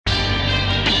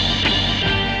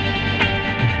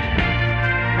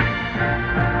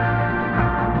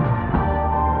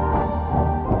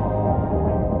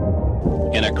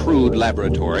crude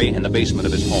laboratory in the basement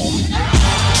of his home.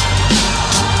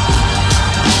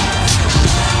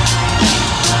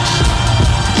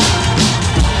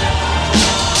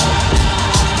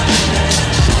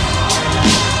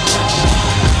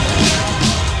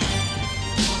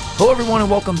 Hello, everyone, and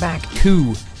welcome back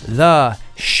to the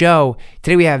show.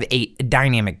 Today we have a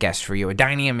dynamic guest for you, a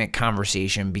dynamic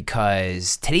conversation,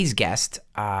 because today's guest,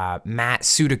 Matt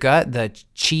Sutika, the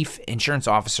Chief Insurance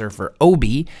Officer for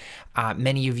OBI.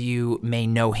 Many of you may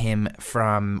know him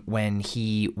from when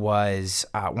he was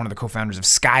one of the co-founders of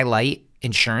Skylight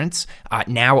Insurance,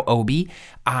 now OBI.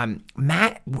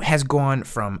 Matt has gone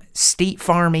from State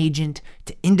Farm agent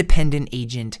to independent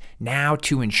agent, now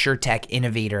to InsurTech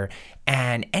innovator,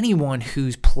 and anyone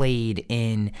who's played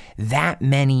in that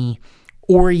many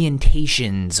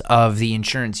orientations of the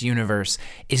insurance universe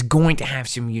is going to have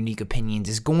some unique opinions,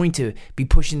 is going to be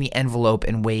pushing the envelope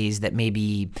in ways that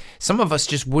maybe some of us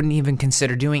just wouldn't even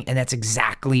consider doing, and that's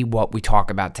exactly what we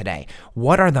talk about today.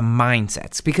 What are the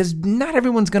mindsets? Because not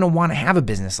everyone's going to want to have a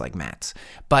business like Matt's,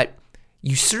 but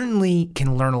you certainly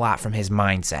can learn a lot from his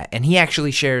mindset, and he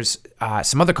actually shares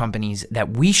some other companies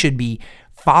that we should be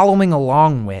following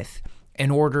along with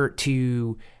in order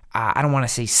to, I don't want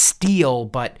to say steal,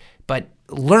 but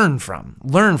learn from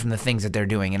the things that they're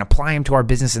doing and apply them to our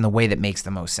business in the way that makes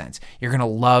the most sense. You're going to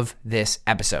love this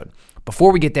episode.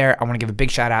 Before we get there, I want to give a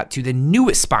big shout out to the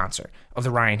newest sponsor of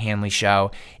the Ryan Hanley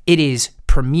Show. It is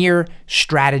Premier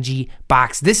Strategy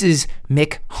Box. This is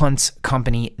Mick Hunt's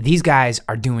company. These guys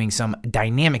are doing some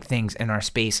dynamic things in our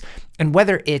space. And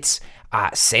whether it's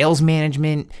sales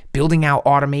management, building out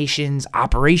automations,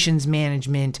 operations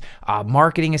management,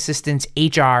 marketing assistance,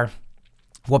 HR,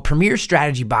 what Premier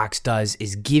Strategy Box does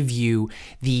is give you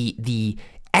the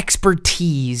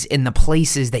expertise in the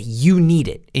places that you need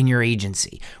it in your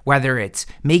agency, whether it's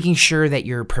making sure that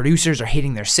your producers are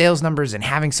hitting their sales numbers and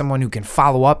having someone who can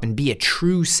follow up and be a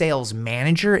true sales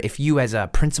manager if you as a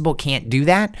principal can't do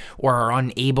that or are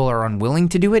unable or unwilling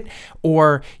to do it,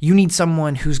 or you need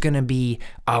someone who's going to be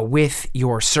with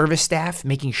your service staff,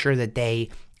 making sure that they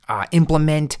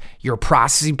implement your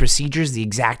processing procedures the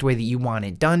exact way that you want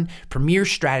it done. Premier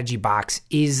Strategy Box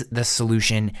is the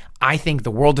solution. I think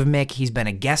the world of Mick. He's been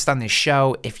a guest on this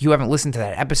show. If you haven't listened to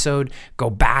that episode, go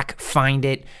back, find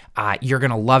it. You're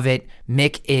going to love it.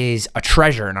 Mick is a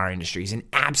treasure in our industry. He's an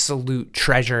absolute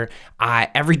treasure.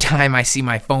 Every time I see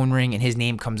my phone ring and his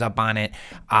name comes up on it,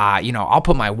 I'll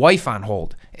put my wife on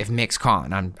hold if Mick's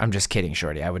calling. I'm just kidding,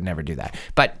 Shorty. I would never do that.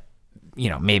 But,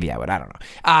 maybe I would. I don't know.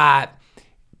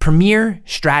 Premier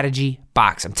Strategy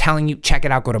Box. I'm telling you, check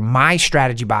it out. Go to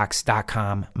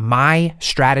mystrategybox.com,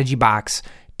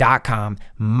 mystrategybox.com,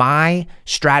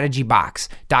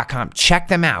 mystrategybox.com. Check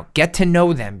them out. Get to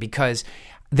know them, because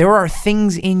there are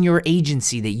things in your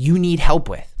agency that you need help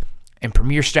with, and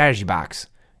Premier Strategy Box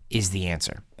is the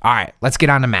answer. All right, let's get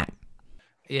on to Matt.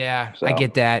 Yeah, I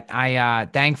get that.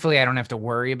 Thankfully, I don't have to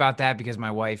worry about that because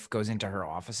my wife goes into her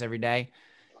office every day.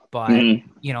 But,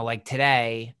 like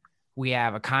today, we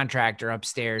have a contractor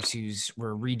upstairs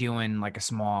we're redoing like a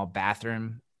small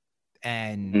bathroom.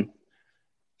 And,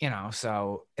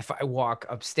 so if I walk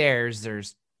upstairs,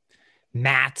 there's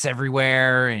mats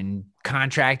everywhere and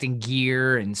contracting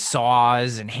gear and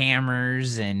saws and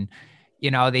hammers. And,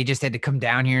 they just had to come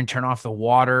down here and turn off the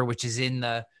water, which is in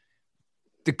the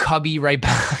cubby right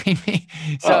behind me.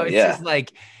 So just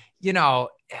like,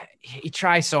 he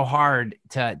tries so hard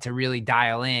to really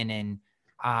dial in. And,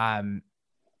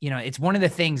 it's one of the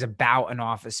things about an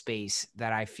office space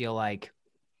that I feel like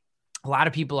a lot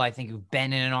of people, I think, who've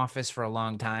been in an office for a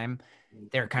long time,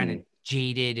 they're kind of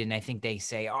jaded. And I think they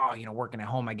say, working at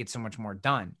home, I get so much more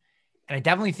done. And I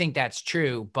definitely think that's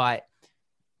true, but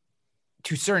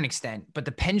to a certain extent, but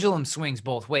the pendulum swings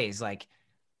both ways. Like,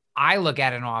 I look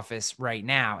at an office right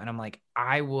now and I'm like,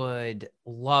 I would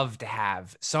love to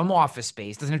have some office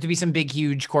space. Doesn't have to be some big,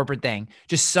 huge corporate thing.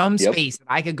 Just some space that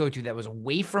I could go to that was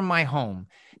away from my home,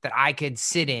 that I could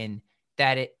sit in,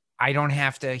 I don't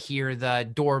have to hear the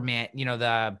doorman,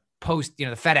 the post, the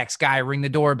FedEx guy ring the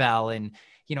doorbell, and,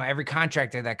 every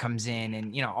contractor that comes in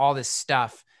and, all this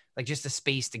stuff, like just a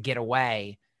space to get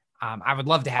away. I would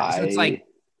love to have. So it's like,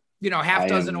 half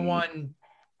dozen of one,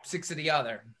 six of the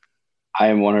other. I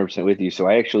am 100% with you. So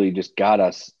I actually just got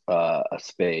us a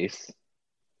space,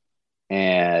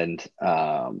 and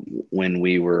when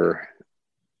we were,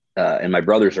 and my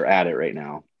brothers are at it right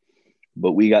now,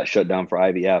 but we got shut down for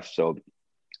IVF. So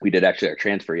we did actually our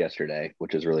transfer yesterday,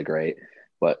 which is really great.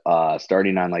 But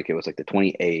starting on it was the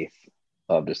 28th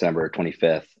of December,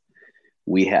 25th,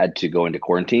 we had to go into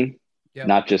quarantine. Yep.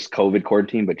 Not just COVID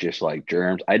quarantine, but just like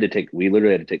germs. We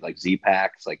literally had to take like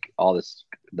Z-Packs, like all this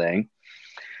thing.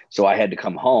 So I had to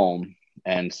come home.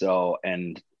 And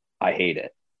I hate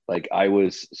it. Like I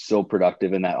was so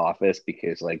productive in that office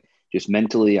because like just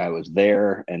mentally I was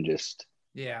there and just,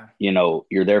 Yeah.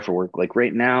 you're there for work. Like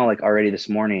right now, like already this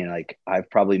morning, like I've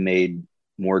probably made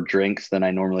more drinks than I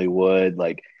normally would.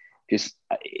 Like it's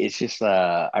just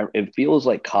it feels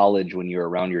like college when you're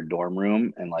around your dorm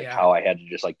room and like Yeah. how I had to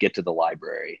just like get to the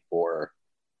library, or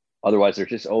otherwise there's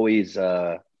just always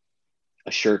a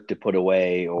shirt to put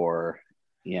away, or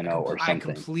or I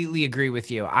something. completely agree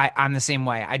with you. I'm the same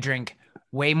way. I drink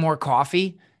way more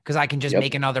coffee because I can just Yep.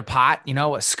 make another pot,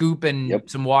 a scoop and Yep.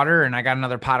 some water, and I got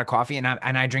another pot of coffee. And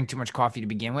I drink too much coffee to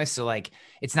begin with. So like,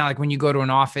 it's not like when you go to an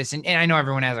office, and I know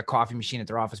everyone has a coffee machine at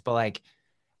their office, but like,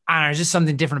 I don't know, there's just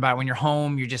something different about it. When you're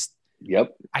home,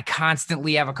 Yep. I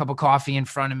constantly have a cup of coffee in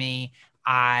front of me.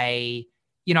 I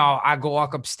go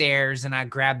walk upstairs and I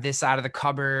grab this out of the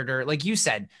cupboard, or like you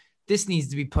said, this needs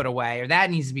to be put away, or that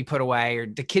needs to be put away, or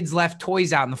the kids left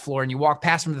toys out on the floor and you walk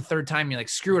past them the third time and you're like,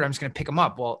 screw it, I'm just going to pick them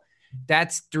up. Well,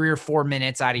 that's 3 or 4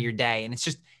 minutes out of your day. And it's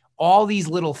just all these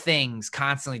little things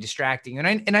constantly distracting.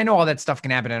 And I know all that stuff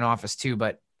can happen in an office too,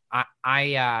 but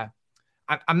I'm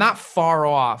not far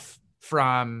off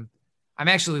from, I'm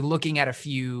actually looking at a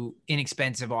few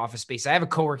inexpensive office spaces. I have a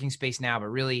co-working space now, but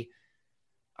really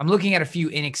I'm looking at a few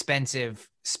inexpensive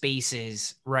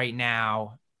spaces right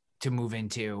now to move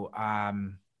into. I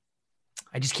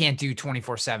just can't do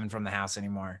 24/7 from the house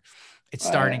anymore. It's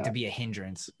starting to I be a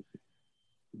hindrance.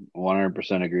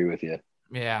 100% agree with you.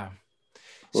 Yeah.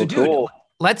 So Well, dude, cool.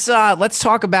 let's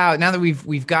talk about, now that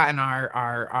we've gotten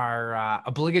our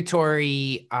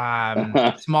obligatory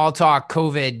small talk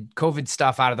COVID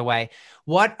stuff out of the way.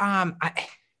 What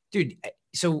dude,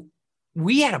 so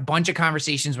we had a bunch of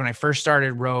conversations when I first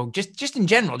started Rogue, just in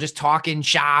general, just talking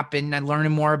shop and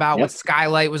learning more about what Yep.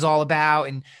 Skylight was all about,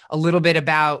 and a little bit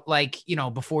about like,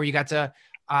 before you got to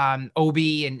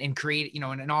Obi and create,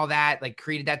 and all that, like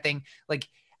created that thing. Like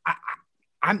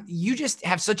you just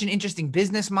have such an interesting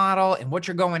business model and what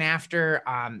you're going after.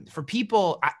 For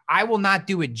people, I will not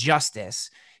do it justice.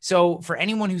 So for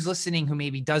anyone who's listening who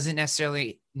maybe doesn't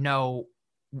necessarily know,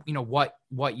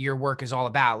 what your work is all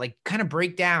about, like kind of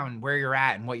break down where you're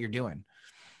at and what you're doing.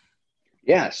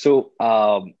 Yeah. So,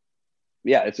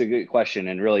 yeah, it's a good question.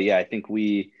 And really, yeah, I think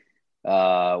we're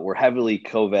heavily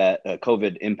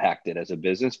COVID impacted as a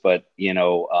business, but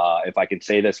if I can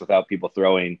say this without people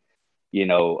throwing,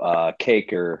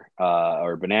 cake or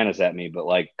bananas at me, but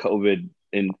like COVID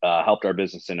helped our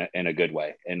business in a good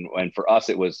way. And for us,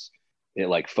 it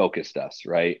like focused us.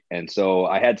 Right. And so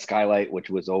I had Skylight, which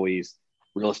was always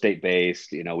real estate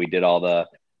based. We did all the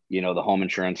home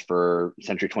insurance for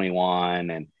Century 21.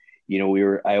 And,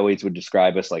 I always would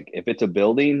describe us like, if it's a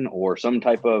building or some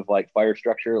type of like fire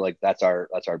structure, like that's our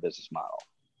business model.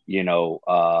 We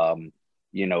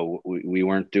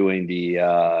weren't doing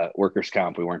the workers'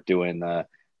 comp. We weren't doing the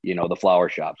flower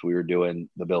shops. We were doing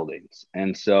the buildings.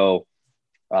 And so,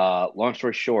 long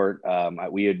story short,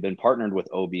 we had been partnered with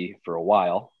Obi for a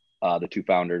while, the two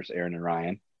founders, Aaron and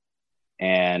Ryan,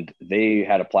 and they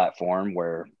had a platform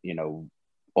where,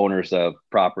 owners of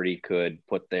property could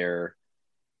put their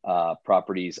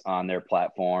properties on their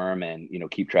platform and,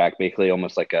 keep track, basically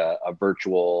almost like a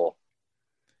virtual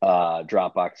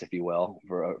Dropbox, if you will,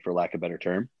 for lack of a better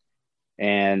term.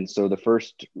 And so the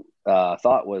first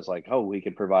thought was like, oh, we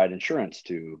could provide insurance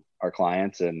to our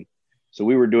clients. And so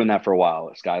we were doing that for a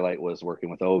while. Skylight was working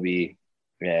with Obi,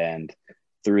 and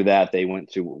through that, they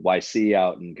went to YC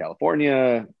out in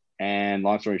California. And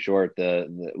long story short,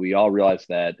 we all realized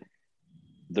that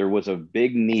there was a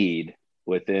big need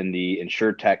within the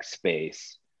insurtech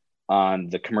space on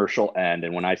the commercial end.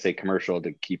 And when I say commercial,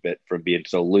 to keep it from being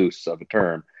so loose of a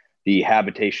term, the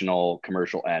habitational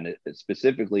commercial end,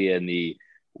 specifically in the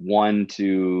 1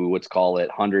 to, let's call it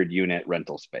 100 unit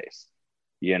rental space.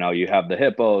 You have the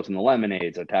Hippos and the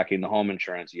Lemonades attacking the home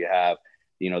insurance. You have,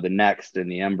 the Next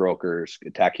and the M brokers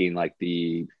attacking like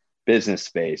the business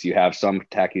space. You have some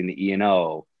attacking the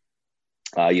E&O.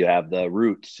 You have the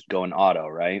Roots going auto,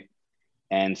 right?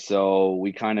 And so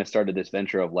we kind of started this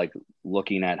venture of like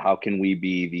looking at how can we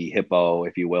be the hippo,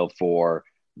 if you will, for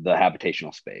the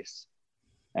habitational space.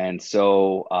 And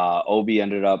so Obi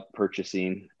ended up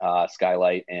purchasing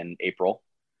Skylight in April.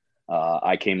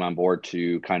 I came on board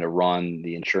to kind of run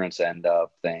the insurance end of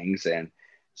things. And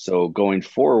so going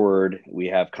forward, we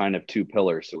have kind of two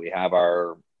pillars. So we have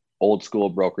our old school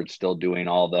brokerage still doing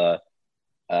all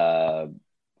the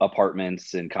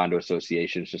apartments and condo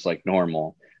associations, just like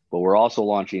normal. But we're also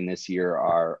launching this year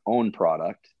our own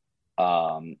product.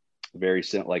 Like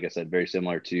I said, very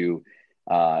similar to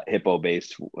Hippo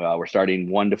based. We're starting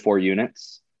 1 to 4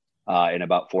 units. in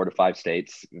about 4 to 5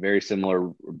 states. Very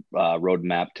similar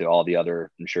roadmap to all the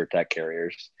other insurtech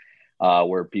carriers,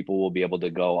 where people will be able to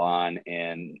go on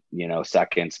in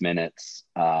seconds, minutes.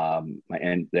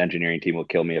 And the engineering team will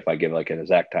kill me if I give like an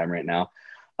exact time right now.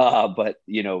 But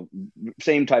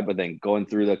same type of thing, going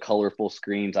through the colorful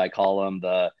screens, I call them,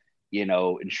 the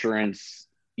insurance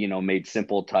made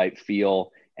simple type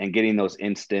feel, and getting those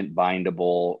instant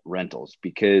bindable rentals,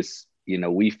 because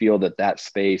we feel that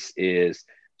space is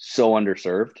so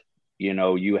underserved.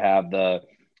 You have the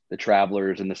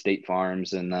Travelers and the State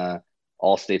Farms and the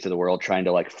all states of the world trying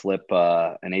to like flip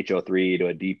an HO3 to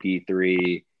a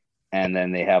DP3, and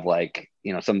then they have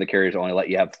some of the carriers only let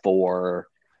you have 4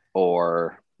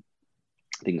 or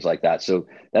things like that. So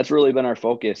that's really been our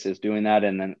focus, is doing that.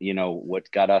 And then what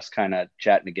got us kind of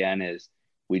chatting again is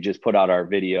we just put out our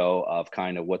video of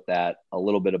kind of a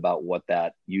little bit about what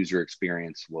that user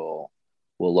experience will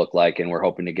look like. And we're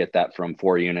hoping to get that from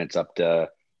 4 units up to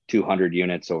 200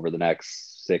 units over the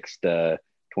next 6 to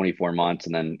 24 months.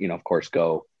 And then, of course,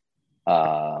 go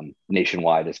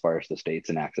nationwide as far as the states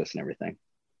and access and everything.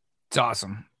 It's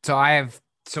awesome. So I have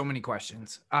so many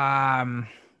questions.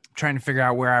 Trying to figure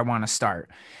out where I want to start.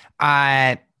 All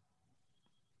right.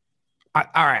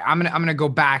 I'm gonna go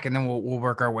back, and then we'll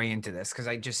work our way into this, because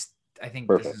I think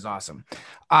Perfect. This is awesome.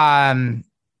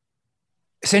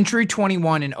 Century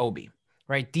 21 and Obi,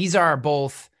 right? These are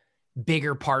both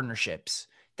bigger partnerships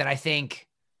that I think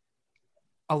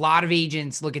a lot of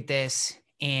agents look at this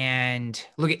and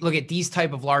look at these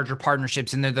type of larger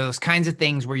partnerships, and they're those kinds of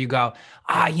things where you go,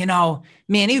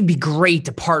 man, it would be great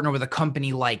to partner with a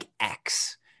company like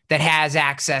X that has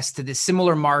access to this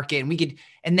similar market,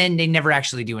 and then they never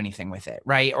actually do anything with it,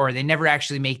 right? Or they never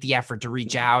actually make the effort to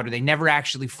reach out, or they never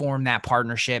actually form that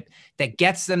partnership that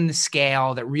gets them the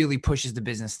scale that really pushes the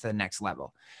business to the next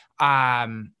level. How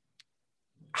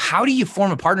do you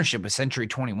form a partnership with Century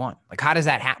 21? Like, how does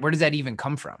that where does that even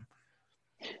come from?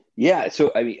 Yeah.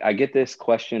 So, I mean, I get this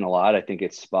question a lot. I think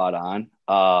it's spot on.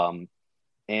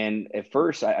 And at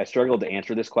first I struggled to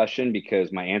answer this question,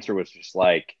 because my answer was just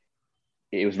like,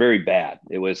 it was very bad.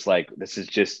 It was like, this is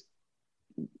just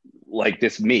like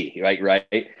this me, right?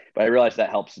 But I realized that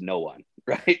helps no one,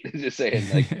 right? Just saying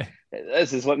like,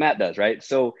 this is what Matt does, right?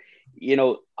 So,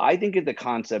 I think the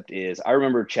concept is, I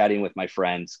remember chatting with my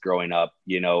friends growing up,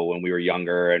 when we were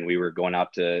younger, and we were going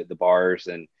out to the bars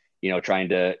and, trying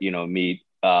to, meet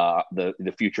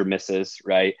the future misses,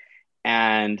 right?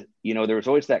 And, there was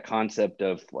always that concept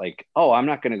of like, oh, I'm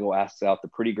not going to go ask out the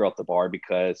pretty girl at the bar,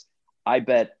 because I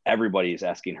bet everybody's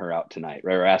asking her out tonight,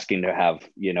 right? Or asking to have,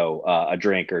 a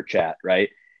drink or chat, right?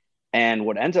 And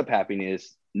what ends up happening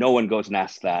is no one goes and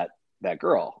asks that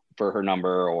girl for her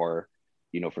number or,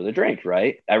 for the drink,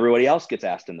 right? Everybody else gets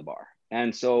asked in the bar.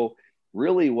 And so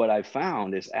really what I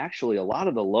found is actually a lot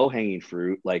of the low-hanging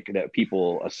fruit, like that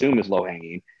people assume is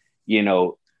low-hanging,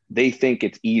 they think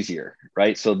it's easier,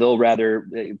 right? So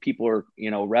people are,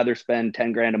 rather spend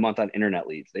 10 grand a month on internet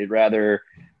leads. They'd rather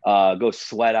go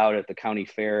sweat out at the county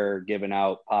fair giving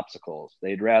out popsicles.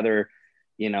 They'd rather,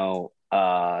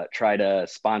 try to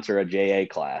sponsor a JA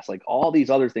class, like all these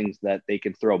other things that they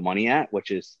can throw money at,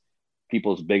 which is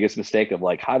people's biggest mistake of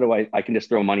like, how do I can just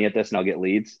throw money at this and I'll get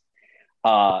leads.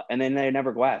 And then they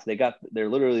never go ask. They're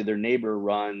literally, their neighbor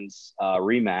runs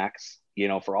Remax,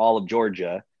 for all of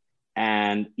Georgia.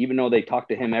 And even though they talk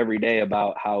to him every day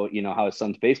about how his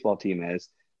son's baseball team is,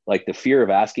 like the fear of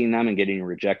asking them and getting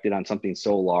rejected on something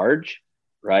so large,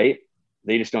 right?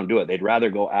 They just don't do it. They'd rather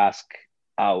go ask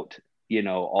out,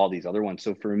 all these other ones.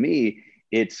 So for me,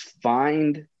 it's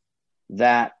find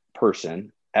that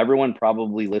person. Everyone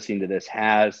probably listening to this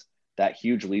has that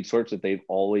huge lead source that they've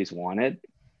always wanted,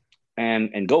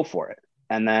 and go for it.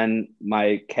 And then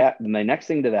my next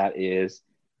thing to that is,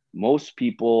 most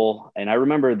people, and I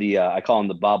remember I call them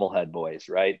the bobblehead boys,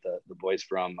 right? The boys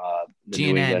from the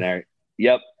GNN. New England area.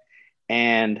 Yep.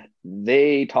 And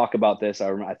they talk about this.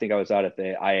 I think I was out at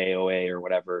the IAOA or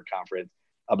whatever conference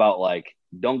about like,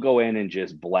 don't go in and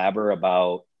just blabber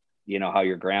about, how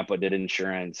your grandpa did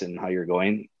insurance and how you're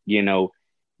going,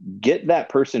 get that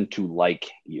person to like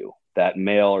you, that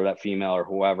male or that female or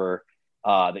whoever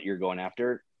that you're going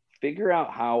after. Figure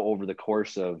out how over the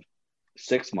course of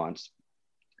 6 months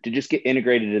to just get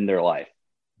integrated in their life,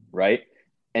 right?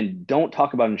 And don't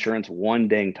talk about insurance one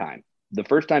dang time. The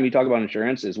first time you talk about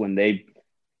insurance is when they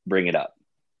bring it up,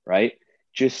 right?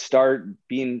 Just start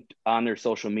being on their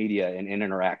social media and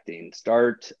interacting.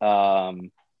 Start,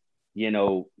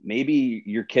 maybe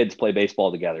your kids play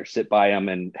baseball together, sit by them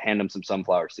and hand them some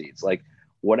sunflower seeds. Like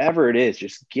whatever it is,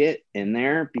 just get in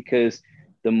there, because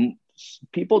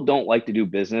people don't like to do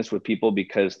business with people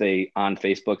because they on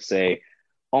Facebook say,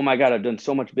 oh my God, I've done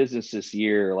so much business this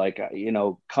year. Like,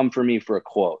 come for me for a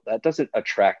quote. That doesn't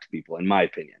attract people, in my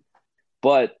opinion.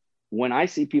 But when I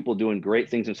see people doing great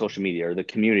things in social media or the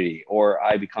community, or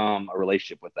I become a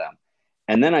relationship with them,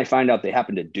 and then I find out they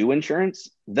happen to do insurance,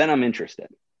 then I'm interested,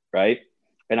 right?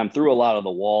 And I'm through a lot of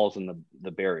the walls and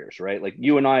the barriers, right? Like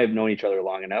you and I have known each other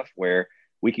long enough where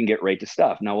we can get right to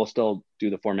stuff. Now we'll still do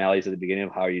the formalities at the beginning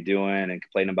of how are you doing and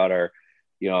complain about our,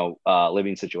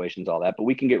 living situations, all that, but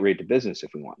we can get right to business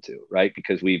if we want to, right?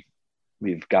 Because we've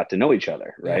got to know each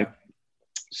other, right? Yeah.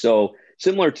 So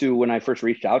similar to when I first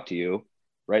reached out to you,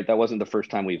 right? That wasn't the first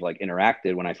time we've like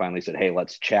interacted when I finally said, hey,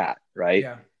 let's chat, right?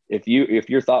 Yeah. If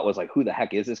your thought was like, who the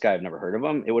heck is this guy? I've never heard of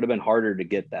him. It would have been harder to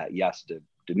get that yes to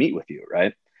meet with you,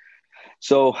 right?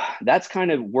 So that's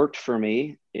kind of worked for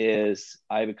me is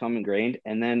I become ingrained.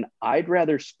 And then I'd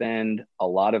rather spend a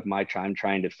lot of my time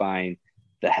trying to find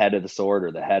the head of the sword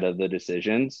or the head of the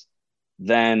decisions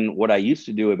than what I used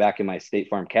to do back in my State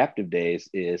Farm captive days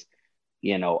is,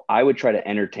 I would try to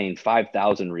entertain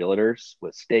 5,000 realtors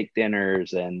with steak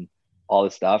dinners and all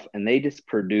this stuff. And they just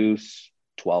produce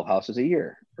 12 houses a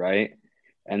year, right?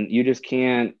 And you just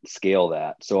can't scale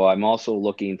that. So I'm also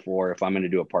looking for, if I'm going to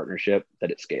do a partnership, that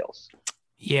it scales.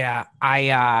 Yeah.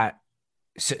 I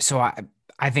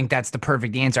think that's the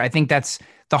perfect answer. I think that's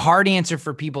the hard answer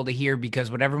for people to hear because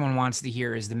what everyone wants to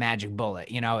hear is the magic bullet.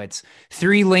 It's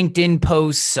 3 LinkedIn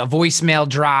posts, a voicemail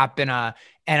drop, and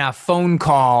a phone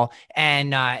call,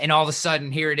 and all of a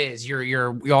sudden here it is.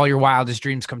 All your wildest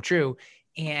dreams come true.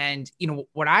 And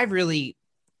what I've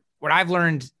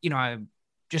learned,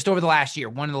 just over the last year,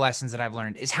 one of the lessons that I've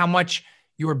learned is how much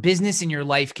your business and your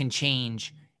life can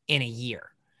change in a year.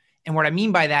 And what I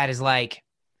mean by that is like,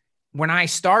 when I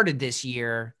started this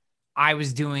year, I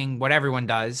was doing what everyone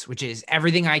does, which is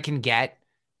everything I can get,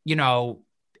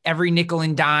 every nickel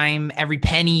and dime, every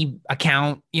penny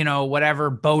account, whatever,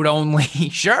 boat only.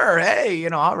 Sure. Hey,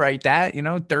 I'll write that,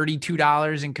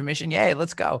 $32 in commission. Yay,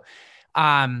 let's go.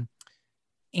 And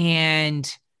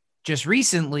just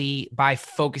recently by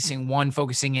focusing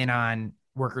in on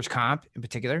workers' comp in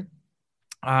particular,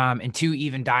 and 2,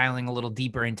 even dialing a little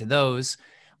deeper into those.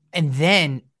 And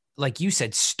then, like you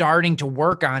said, starting to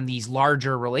work on these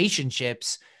larger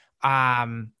relationships. I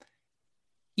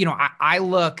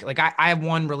look like I have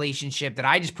one relationship that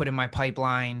I just put in my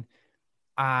pipeline,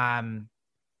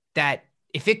 that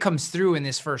if it comes through in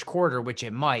this first quarter, which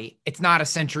it might, it's not a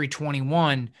Century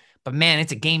 21, but man,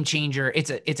 it's a game changer. It's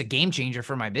a game changer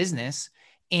for my business.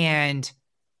 And,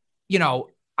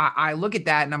 I look at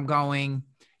that and I'm going,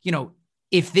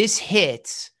 if this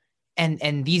hits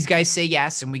and these guys say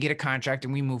yes, and we get a contract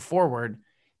and we move forward,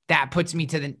 that puts me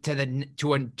to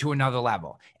another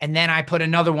level. And then I put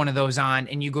another one of those on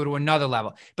and you go to another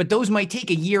level, but those might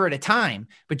take a year at a time,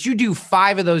 but you do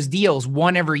 5 of those deals,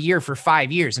 one every year for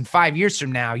 5 years. And 5 years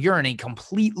from now, you're in a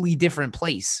completely different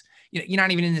place. You're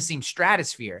not even in the same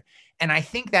stratosphere. And I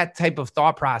think that type of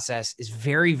thought process is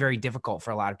very, very difficult for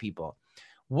a lot of people.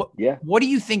 What do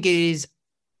you think it is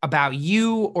about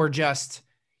you, or just,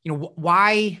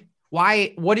 why,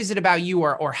 what is it about you,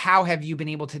 or how have you been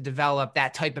able to develop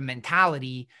that type of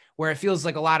mentality where it feels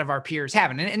like a lot of our peers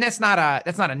haven't? And that's not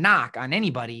a knock on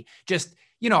anybody. Just,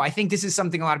 I think this is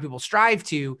something a lot of people strive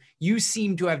to. You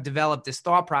seem to have developed this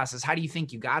thought process. How do you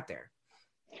think you got there?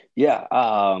 Yeah.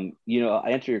 I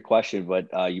answer your question,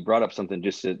 but you brought up something.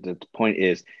 Just the point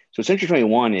is, so Century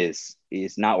 21 is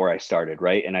not where I started,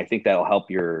 right? And I think that'll help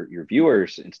your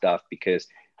viewers and stuff, because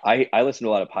I listen to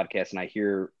a lot of podcasts and I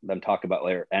hear them talk about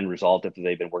their end result after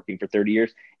they've been working for 30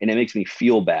 years. And it makes me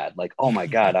feel bad. Like, oh my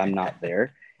God, I'm not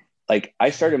there. Like,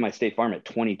 I started my State Farm at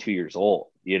 22 years old,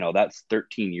 that's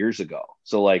 13 years ago.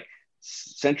 So like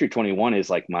Century 21 is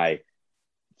like my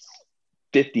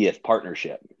 50th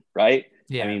partnership, right?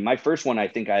 Yeah. I mean, my first one, I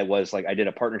think I did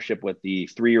a partnership with the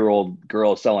 3-year-old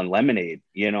girl selling lemonade,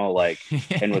 and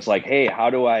was like, hey, how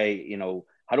do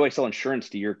I sell insurance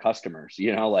to your customers?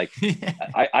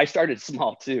 I started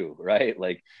small too, right?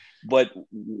 Like, but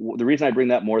the reason I bring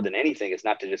that more than anything is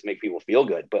not to just make people feel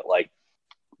good, but like,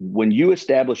 when you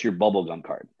establish your bubblegum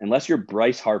card, unless you're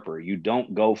Bryce Harper, you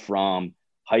don't go from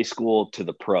high school to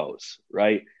the pros,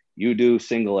 right? You do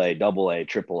single A, double A,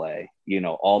 triple A,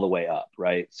 all the way up,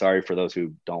 right? Sorry for those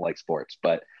who don't like sports,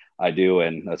 but I do,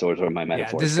 and that's always one of my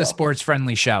metaphors. Yeah, this is a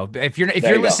sports-friendly show. If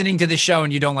you're listening to the show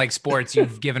and you don't like sports,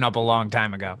 you've given up a long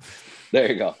time ago.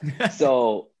 There you go.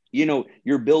 So,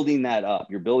 you're building that up.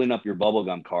 You're building up your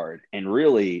bubblegum card. And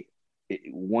really,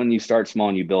 when you start small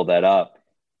and you build that up,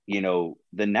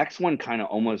 the next one kind of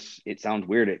almost, it sounds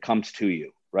weird, it comes to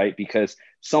you, right? Because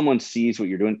someone sees what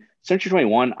you're doing. Century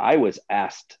 21, I was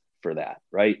asked for that,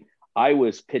 right? I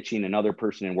was pitching another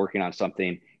person and working on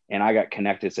something, and I got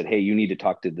connected, said, hey, you need to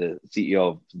talk to the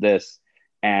CEO of this.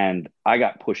 And I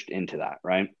got pushed into that,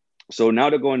 right? So now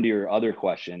to go into your other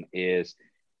question is,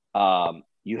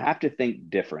 you have to think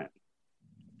different,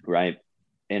 right?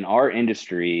 In our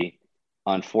industry,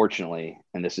 unfortunately,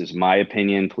 and this is my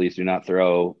opinion, please do not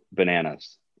throw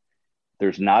bananas.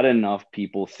 There's not enough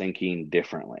people thinking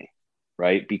differently,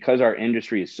 right? Because our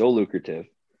industry is so lucrative,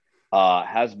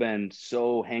 has been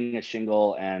so hang a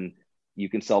shingle and you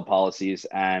can sell policies.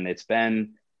 And it's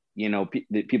been,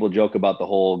 people joke about the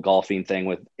whole golfing thing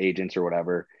with agents or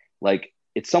whatever. Like,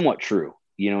 it's somewhat true.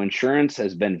 Insurance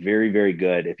has been very, very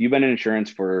good. If you've been in insurance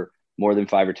for more than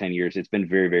 5 or 10 years, it's been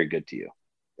very, very good to you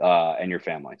and your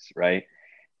families, right?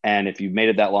 And if you've made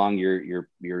it that long, you're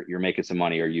making some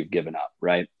money or you've given up,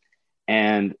 right?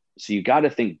 And so you got to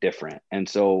think different. And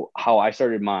so how I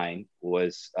started mine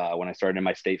was when I started in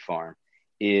my state farm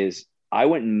is I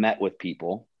went and met with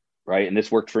people, right? And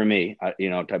this worked for me,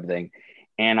 type of thing.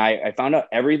 And I found out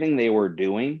everything they were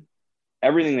doing.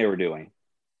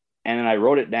 And then I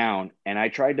wrote it down and I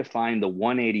tried to find the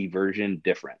 180 version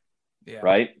different,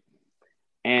 right?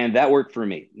 And that worked for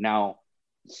me. Now,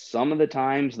 some of the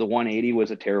times the 180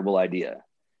 was a terrible idea,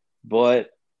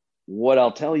 but what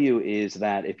I'll tell you is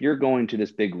that if you're going to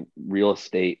this big real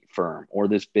estate firm or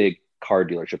this big car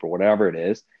dealership or whatever it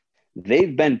is,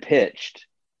 they've been pitched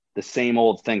the same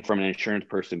old thing from an insurance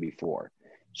person before.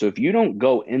 So if you don't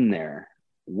go in there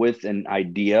with an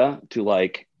idea to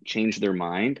like change their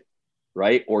mind,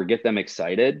 right, or get them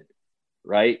excited,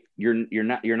 right, you're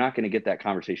not going to get that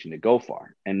conversation to go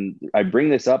far. And I bring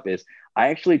this up is I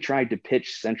actually tried to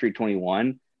pitch Century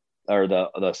 21 or the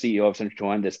CEO of Century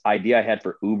 21 this idea I had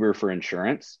for Uber for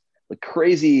insurance, the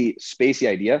crazy spacey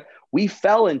idea. We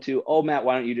fell into, oh, Matt,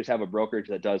 why don't you just have a brokerage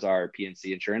that does our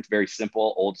PNC insurance? Very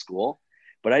simple, old school.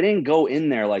 But I didn't go in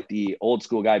there like the old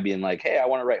school guy being like, hey, I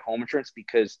want to write home insurance,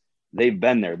 because they've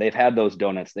been there. They've had those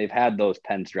donuts. They've had those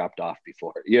pens dropped off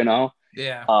before,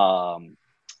 Yeah.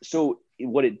 So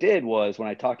what it did was when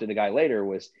I talked to the guy later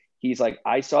was he's like,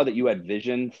 I saw that you had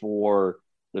vision for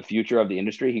the future of the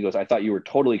industry. He goes, I thought you were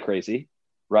totally crazy,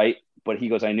 right? But he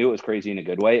goes, I knew it was crazy in a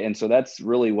good way. And so that's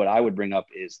really what I would bring up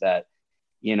is that,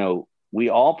 we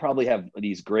all probably have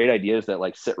these great ideas that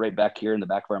like sit right back here in the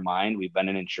back of our mind. We've been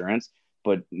in insurance,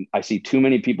 but I see too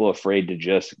many people afraid to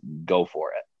just go for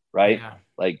it, right? Yeah.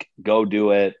 Like, go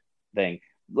do it thing.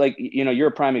 Like, you're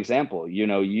a prime example.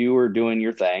 You were doing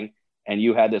your thing and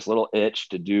you had this little itch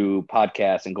to do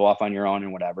podcasts and go off on your own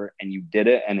and whatever, and you did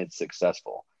it and it's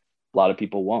successful. A lot of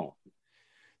people won't.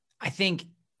 I think,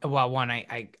 well, one,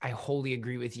 I wholly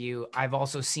agree with you. I've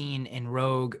also seen in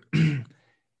Rogue,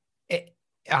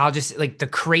 I'll just like the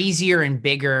crazier and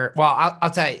bigger. Well, I'll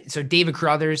tell you. So David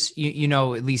Carruthers, you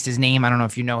know, at least his name. I don't know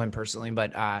if you know him personally,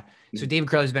 but so David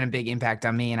Carruthers has been a big impact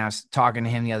on me. And I was talking to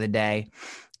him the other day,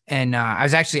 and I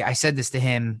said this to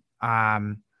him.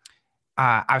 I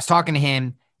was talking to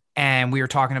him, and we were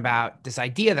talking about this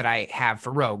idea that I have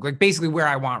for Rogue, like basically where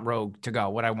I want Rogue to go,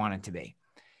 what I want it to be.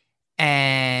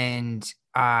 And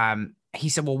he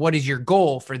said, well, what is your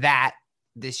goal for that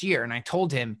this year? And I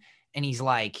told him, and he's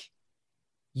like,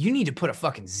 you need to put a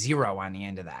fucking 0 on the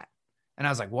end of that. And I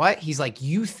was like, what? He's like,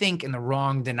 you think in the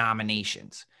wrong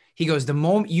denominations. He goes, the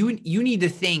moment you need to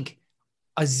think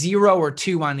a 0 or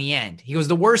 2 on the end. He goes,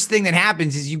 the worst thing that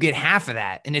happens is you get half of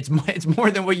that. And it's more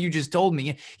than what you just told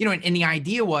me. And the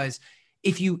idea was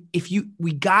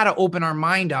we got to open our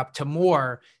mind up to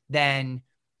more than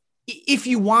if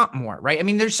you want more, right? I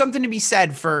mean, there's something to be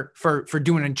said for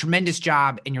doing a tremendous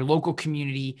job in your local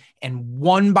community and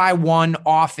one by one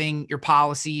offing your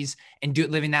policies and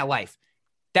living that life.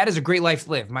 That is a great life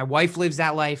to live. My wife lives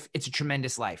that life. It's a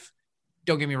tremendous life.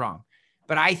 Don't get me wrong.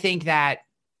 But I think that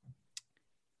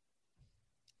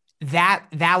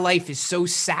life is so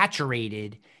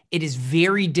saturated, it is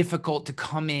very difficult to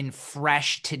come in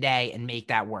fresh today and make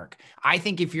that work. I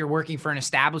think if you're working for an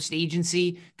established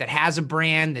agency that has a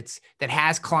brand that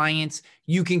has clients,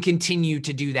 you can continue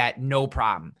to do that, no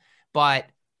problem. But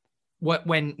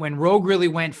when Rogue really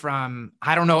went from,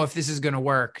 I don't know if this is going to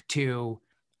work, to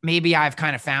maybe I've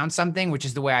kind of found something, which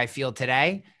is the way I feel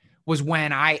today, was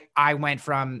when I went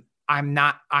from I am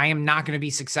not going to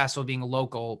be successful being a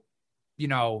local,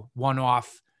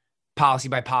 one-off policy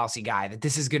by policy guy, that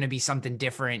this is going to be something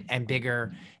different and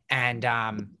bigger. And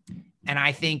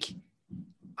I think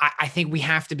we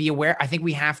have to be aware. I think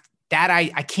we have that.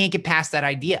 I can't get past that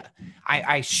idea.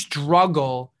 I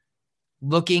struggle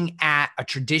looking at a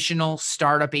traditional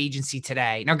startup agency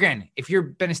today. Now, again, if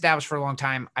you've been established for a long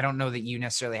time, I don't know that you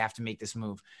necessarily have to make this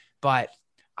move, but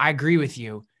I agree with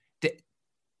you that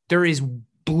there is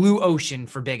blue ocean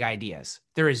for big ideas.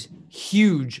 There is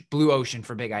huge blue ocean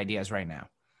for big ideas right now.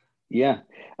 Yeah.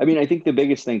 I mean, I think the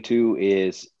biggest thing too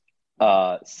is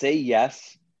say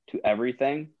yes to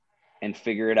everything and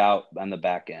figure it out on the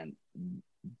back end.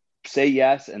 Say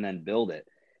yes and then build it.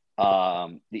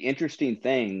 The interesting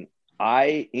thing,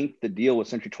 I inked the deal with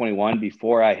Century 21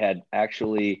 before I had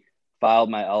actually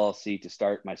filed my LLC to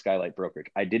start my Skylight brokerage.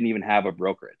 I didn't even have a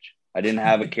brokerage. I didn't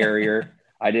have a carrier.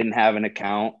 I didn't have an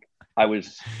account. I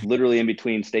was literally in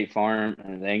between State Farm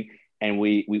and thing. And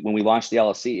we when we launched the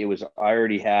LLC, I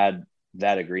already had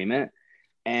that agreement.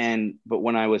 But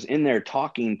when I was in there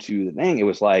talking to the thing, it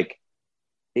was like,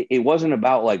 it wasn't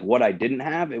about like what I didn't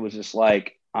have. It was just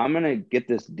like, I'm going to get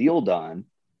this deal done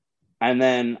and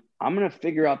then I'm going to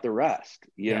figure out the rest.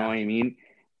 You know what I mean?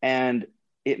 And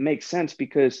it makes sense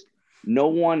because no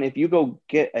one, if you go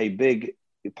get a big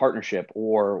partnership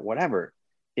or whatever,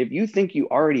 if you think you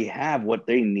already have what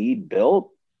they need built,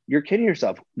 you're kidding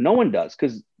yourself. No one does,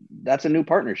 because that's a new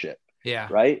partnership. Yeah.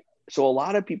 Right. So a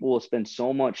lot of people will spend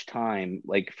so much time.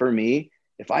 Like for me,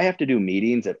 if I have to do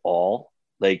meetings at all,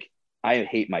 like I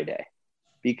hate my day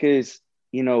because,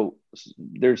 you know,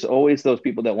 there's always those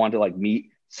people that want to like meet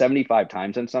 75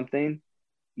 times on something,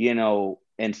 you know,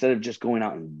 instead of just going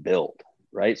out and build.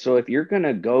 Right. So if you're going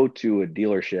to go to a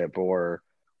dealership or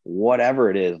whatever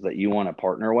it is that you want to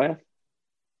partner with,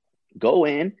 go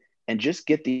in and just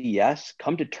get the yes,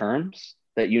 come to terms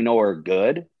that you know are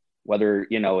good, whether,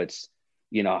 you know, it's,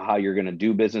 you know, how you're going to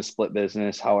do business, split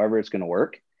business, however it's going to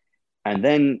work. And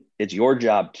then it's your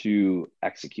job to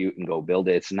execute and go build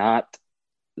it. It's not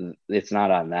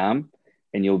on them.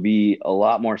 And you'll be a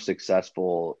lot more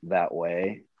successful that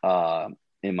way,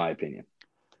 in my opinion.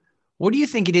 What do you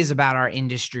think it is about our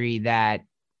industry that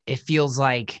it feels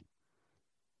like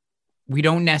we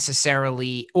don't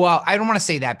necessarily, well, I don't want to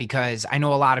say that because I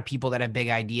know a lot of people that have big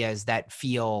ideas that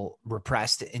feel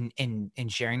repressed in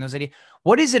sharing those ideas.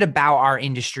 What is it about our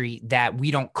industry that we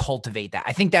don't cultivate that?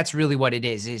 I think that's really what it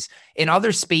is in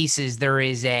other spaces, there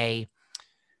is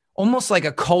almost like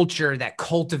a culture that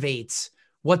cultivates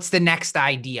what's the next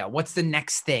idea? What's the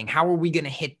next thing? How are we going to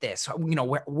hit this? You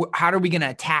know, how are we going to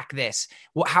attack this?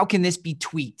 Well, how can this be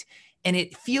tweaked? And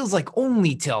it feels like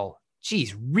only till,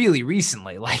 really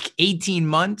recently, like 18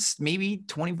 months, maybe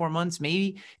 24 months,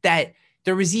 maybe, that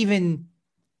there was even,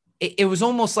 it was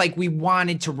almost like we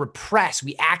wanted to repress.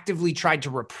 We actively tried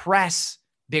to repress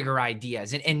bigger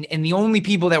ideas. And the only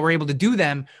people that were able to do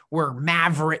them were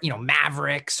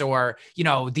mavericks or, you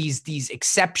know, these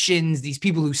exceptions, these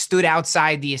people who stood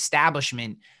outside the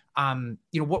establishment. You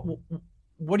know,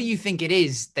 what do you think it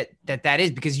is that is?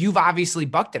 Because you've obviously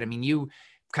bucked it. I mean, you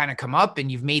kind of come up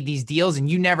and you've made these deals and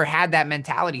you never had that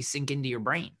mentality sink into your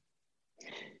brain.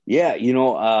 Yeah. You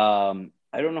know,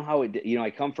 I don't know how it, you know,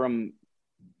 I come from,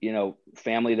 you know,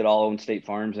 family that all own State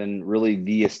Farms and really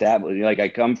the established, like I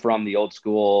come from the old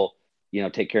school, you know,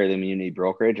 take care of the community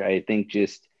brokerage. I think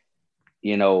just,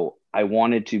 you know, I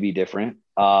wanted to be different.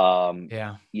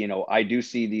 You know, I do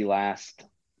see the last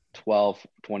 12,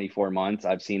 24 months,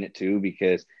 I've seen it too,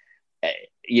 because,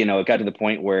 you know, it got to the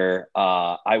point where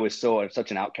I was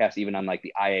such an outcast, even on like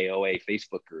the IAOA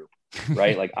Facebook group,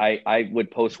 right? Like I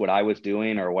would post what I was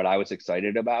doing or what I was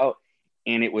excited about.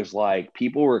 And it was like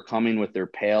people were coming with their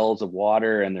pails of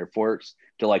water and their forks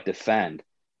to like defend.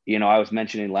 You know, I was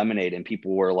mentioning lemonade and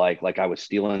people were like I was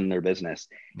stealing their business.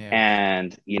 Yeah.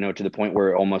 And, you know, to the point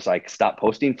where almost like stopped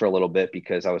posting for a little bit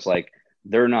because I was like,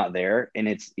 they're not there. And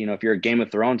it's, you know, if you're a Game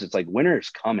of Thrones, it's like winter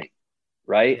is coming,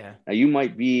 right? Yeah. Now you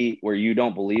might be where you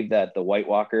don't believe that the White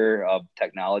Walker of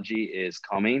technology is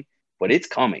coming, but it's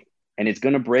coming and it's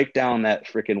going to break down that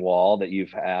freaking wall that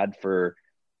you've had for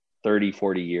 30,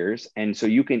 40 years. And so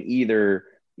you can either,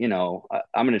 you know,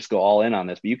 I'm going to just go all in on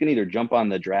this, but you can either jump on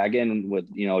the dragon with,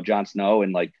 you know, Jon Snow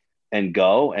and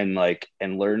go and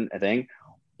learn a thing,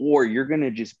 or you're going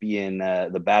to just be in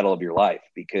the battle of your life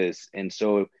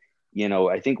so, you know,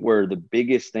 I think where the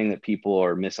biggest thing that people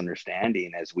are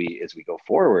misunderstanding as we go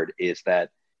forward is that,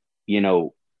 you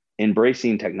know,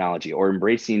 embracing technology or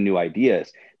embracing new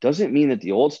ideas doesn't mean that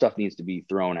the old stuff needs to be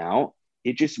thrown out.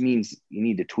 It just means you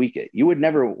need to tweak it. You would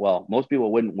never, well, most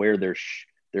people wouldn't wear their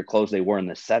clothes they wore in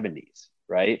the 70s,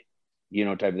 right? You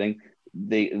know, type of thing.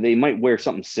 They might wear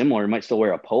something similar. They might still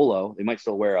wear a polo. They might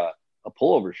still wear a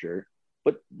pullover shirt,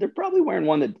 but they're probably wearing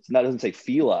one that doesn't say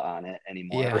Fila on it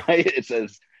anymore, right? It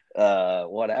says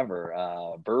whatever,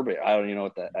 Bourbon. I don't even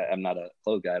know I'm not a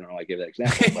clothes guy. I don't know why I gave that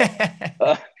example,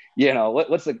 but you know,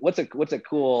 what's a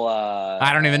cool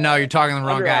I don't even know, you're talking to the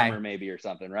wrong guy. Armour maybe or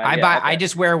something, right? I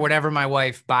just wear whatever my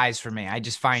wife buys for me. I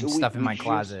just find stuff in my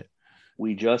closet.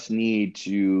 We just need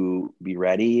to be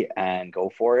ready and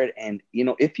go for it. And,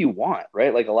 if you want,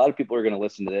 right? Like a lot of people are going to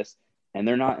listen to this and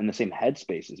they're not in the same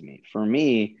headspace as me. For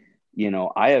me,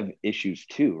 I have issues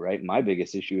too, right? My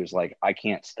biggest issue is like, I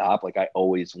can't stop. Like I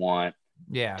always want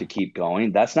to keep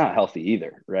going. That's not healthy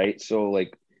either. Right. So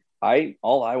like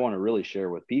all I want to really share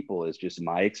with people is just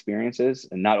my experiences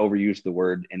and not overuse the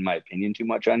word, in my opinion, too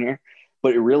much on here,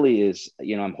 but it really is,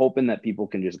 I'm hoping that people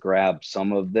can just grab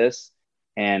some of this.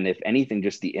 And if anything,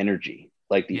 just the energy,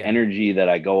 like the energy that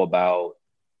I go about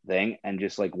thing, and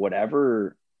just like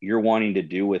whatever you're wanting to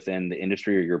do within the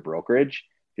industry or your brokerage,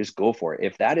 just go for it.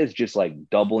 If that is just like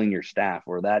doubling your staff,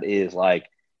 or that is like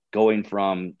going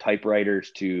from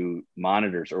typewriters to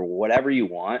monitors or whatever you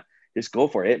want, just go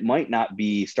for it. It might not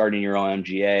be starting your own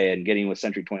MGA and getting with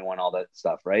Century 21, all that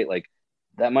stuff, right? Like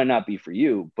that might not be for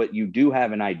you, but you do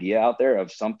have an idea out there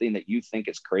of something that you think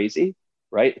is crazy,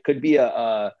 right? It could be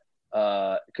a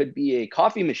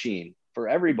coffee machine for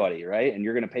everybody, right? And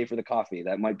you're going to pay for the coffee.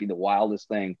 That might be the wildest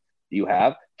thing you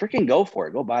have. Freaking go for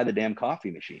it. Go buy the damn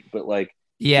coffee machine. But like,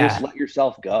 just let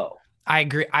yourself go. I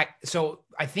agree. So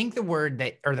I think the word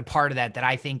that, or the part of that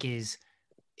I think is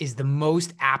the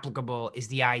most applicable, is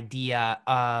the idea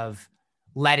of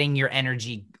letting your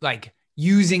energy, like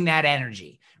using that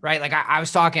energy, right? Like I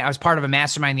was part of a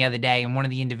mastermind the other day, and one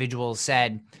of the individuals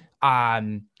said,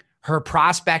 her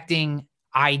prospecting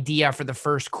idea for the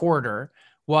first quarter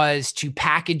was to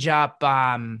package up,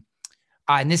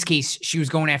 in this case, she was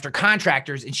going after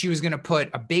contractors, and she was going to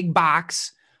put a big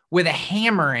box with a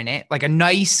hammer in it, like a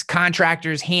nice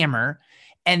contractor's hammer.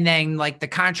 And then like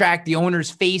the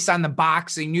owner's face on the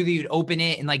box. So you knew that you'd open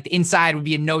it, and like the inside would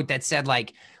be a note that said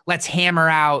like, let's hammer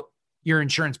out your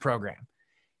insurance program.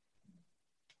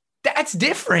 That's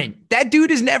different. That dude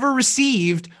has never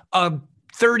received a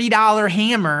 $30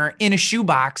 hammer in a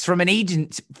shoebox from an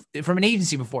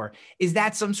agency before. Is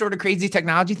that some sort of crazy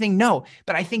technology thing? No,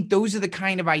 but I think those are the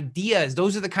kind of ideas.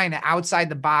 Those are the kind of outside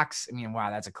the box. I mean, wow,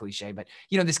 that's a cliche, but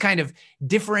this kind of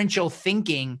differential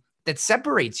thinking that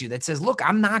separates you, that says, look,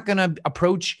 I'm not going to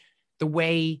approach the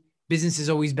way business has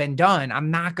always been done.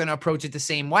 I'm not going to approach it the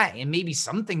same way. And maybe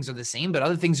some things are the same, but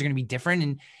other things are going to be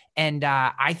different. And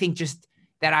I think just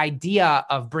that idea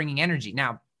of bringing energy.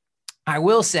 Now, I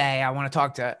will say, I want to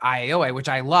talk to IAOA, which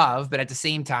I love, but at the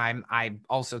same time, I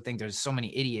also think there's so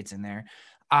many idiots in there.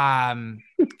 And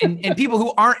people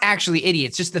who aren't actually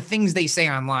idiots, just the things they say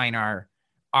online are,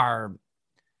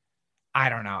 I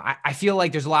don't know. I feel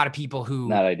like there's a lot of people who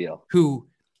not ideal,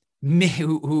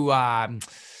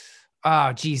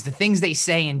 oh geez, the things they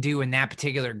say and do in that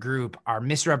particular group are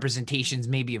misrepresentations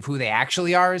maybe of who they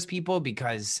actually are as people,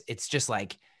 because it's just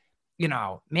like,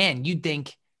 man, you'd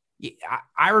think,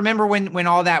 I remember when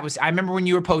all that was, I remember when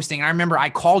you were posting, and I remember I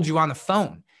called you on the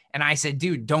phone and I said,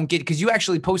 dude, because you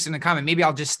actually posted in a comment, maybe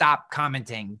I'll just stop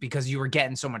commenting because you were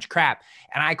getting so much crap.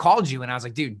 And I called you and I was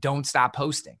like, dude, don't stop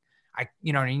posting.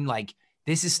 You know what I mean? Like,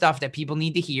 this is stuff that people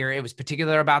need to hear. It was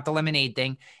particular about the Lemonade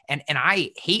thing. And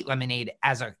I hate Lemonade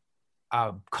as a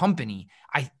company,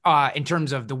 in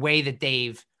terms of the way that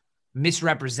they've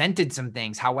misrepresented some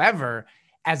things. However,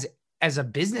 as a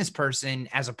business person,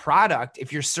 as a product,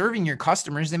 if you're serving your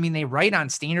customers, I mean, they write on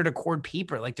standard Accord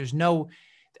paper. Like there's no,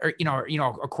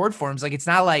 Accord forms. Like, it's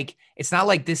not like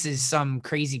this is some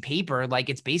crazy paper. Like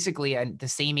it's basically the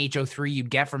same HO3 you'd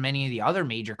get from any of the other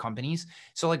major companies.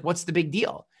 So like, what's the big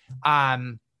deal?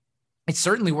 It's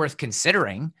certainly worth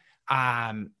considering.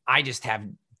 I just have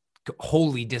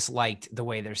wholly disliked the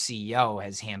way their CEO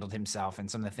has handled himself and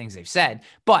some of the things they've said,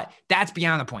 but that's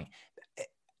beyond the point.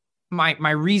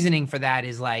 My reasoning for that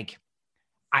is like,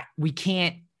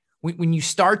 when you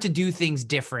start to do things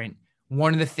different,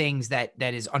 one of the things that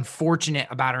is unfortunate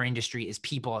about our industry is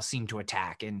people seem to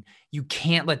attack, and you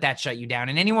can't let that shut you down.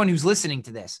 And anyone who's listening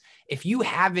to this, if you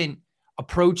haven't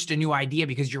approached a new idea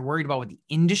because you're worried about what the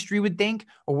industry would think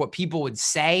or what people would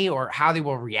say or how they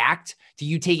will react to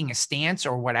you taking a stance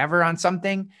or whatever on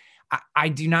something, I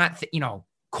do not,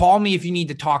 call me if you need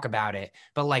to talk about it.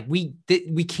 But like we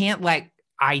can't let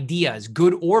ideas,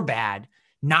 good or bad,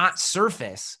 not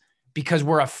surface because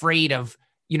we're afraid of,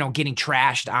 getting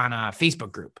trashed on a Facebook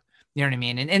group. You know what I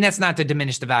mean? And that's not to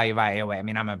diminish the value of IAOA. I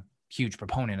mean, I'm a huge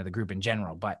proponent of the group in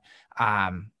general, but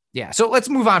yeah. So let's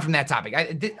move on from that topic.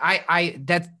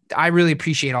 I really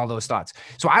appreciate all those thoughts.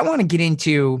 So I want to get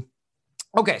into,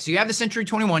 okay, so you have the Century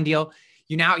 21 deal.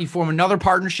 You form another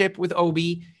partnership with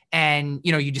Obi, and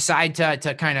you decide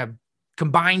to kind of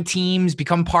combine teams,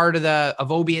 become part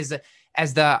of Obi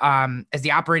as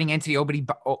the operating entity.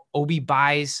 Obi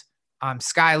buys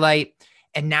Skylight,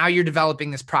 and now you're developing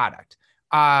this product.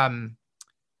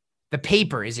 the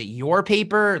paper, is it your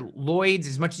paper, Lloyd's?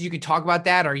 As much as you could talk about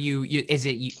that,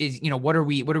 what are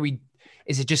we,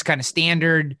 is it just kind of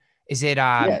standard? Is it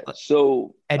Yeah.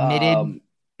 So, admitted?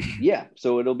 yeah,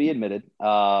 so it'll be admitted.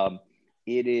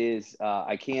 It is,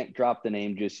 I can't drop the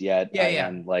name just yet.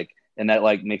 Yeah. And that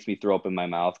like makes me throw up in my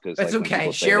mouth. Cause That's like when okay.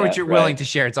 people say Share what that, you're right? willing to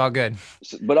share. It's all good.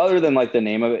 So, but other than like the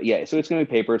name of it, yeah. So it's going to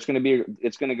be paper. It's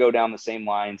going to go down the same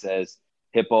lines as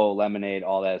Hippo, Lemonade,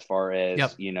 all that, as far as,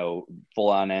 Yep. full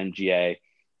on MGA,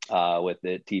 with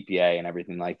the TPA and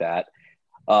everything like that.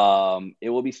 It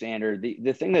will be standard.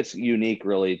 The thing that's unique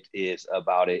really is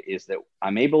about it is that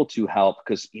I'm able to help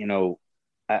because,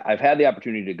 I've had the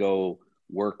opportunity to go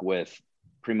work with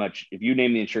pretty much, if you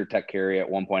name the insure tech carrier, at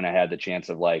one point I had the chance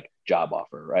of like job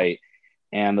offer, right?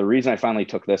 And the reason I finally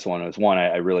took this one was one,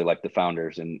 I really like the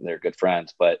founders and they're good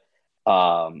friends, but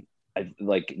I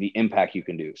like the impact you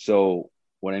can do. So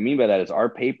what I mean by that is our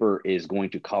paper is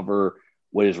going to cover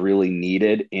what is really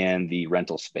needed in the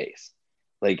rental space.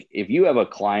 Like if you have a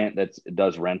client that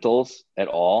does rentals at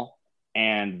all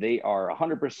and they are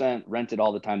 100% rented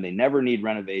all the time, they never need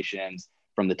renovations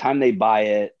from the time they buy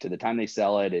it to the time they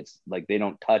sell it. It's like they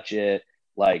don't touch it.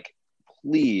 Like,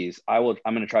 please, I'm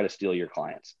going to try to steal your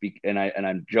clients. And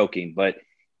I'm joking, but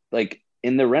like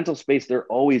in the rental space, they're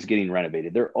always getting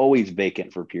renovated. They're always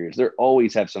vacant for periods. They're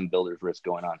always have some builder's risk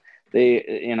going on.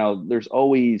 There's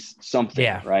always something,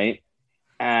 Yeah. right?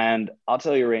 And I'll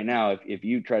tell you right now, if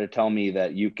you try to tell me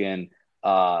that you can,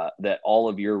 that all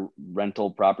of your rental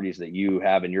properties that you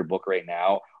have in your book right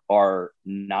now are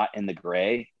not in the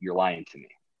gray, you're lying to me.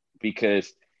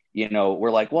 Because, we're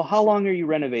like, well, how long are you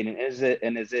renovating? Is it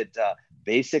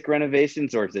basic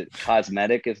renovations or is it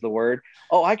cosmetic is the word?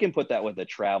 Oh, I can put that with the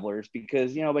travelers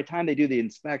because, by the time they do the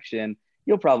inspection,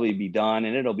 you'll probably be done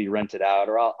and it'll be rented out,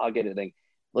 or I'll get a thing.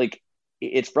 Like,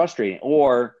 it's frustrating.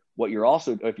 Or what you're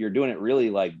also, if you're doing it really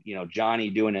like, Johnny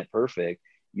doing it perfect,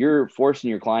 you're forcing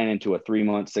your client into a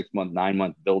 3-month, 6-month,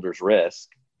 9-month builder's risk,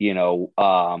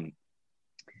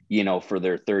 for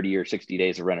their 30 or 60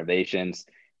 days of renovations.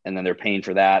 And then they're paying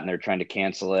for that and they're trying to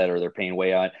cancel it or they're paying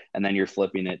way on. And then you're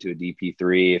flipping it to a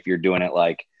DP3 if you're doing it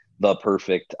like the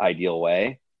perfect ideal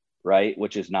way, right?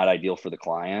 Which is not ideal for the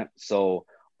client. So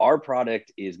our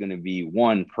product is going to be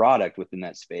one product within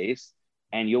that space.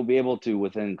 And you'll be able to,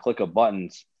 within click of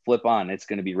buttons, flip on, it's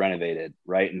going to be renovated,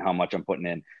 right? And how much I'm putting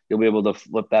in. You'll be able to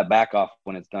flip that back off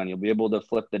when it's done. You'll be able to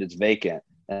flip that it's vacant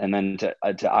and then to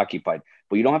occupied.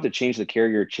 But you don't have to change the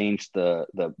carrier, change the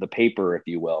paper, if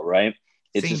you will, right?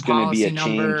 It's Same just going to be a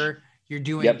number. change.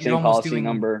 You're Same almost policy doing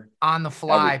number, on the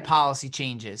fly everything. policy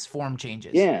changes, form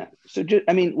changes. Yeah. So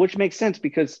which makes sense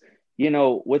because,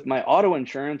 with my auto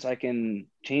insurance, I can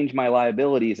change my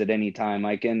liabilities at any time.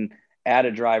 I can add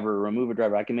a driver, remove a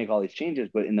driver. I can make all these changes.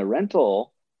 But in the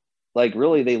rental, like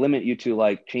really they limit you to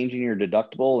like changing your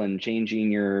deductible and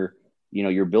changing your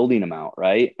building amount,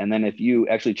 right? And then if you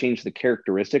actually change the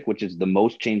characteristic, which is the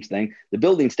most changed thing, the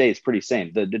building stays pretty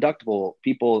same. The deductible,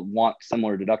 people want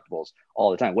similar deductibles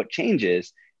all the time. What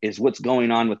changes is what's going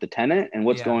on with the tenant and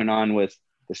what's going on with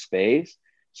the space.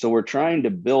 So we're trying to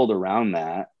build around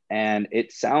that. And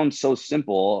it sounds so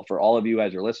simple for all of you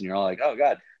guys who are listening. You're all like, oh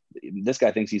God, this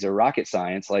guy thinks he's a rocket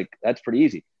science. Like that's pretty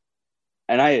easy.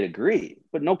 And I agree,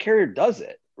 but no carrier does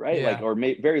it, right? Yeah. Like, or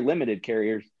very limited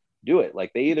carriers do it.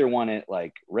 Like they either want it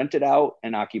like rented out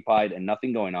and occupied and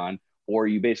nothing going on, or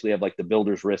you basically have like the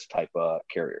builder's risk type of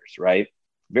carriers, right?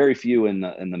 Very few in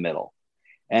the middle.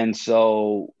 And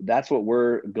so that's what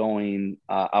we're going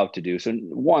out to do. So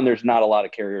one, there's not a lot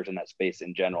of carriers in that space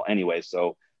in general anyway.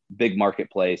 So big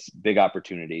marketplace, big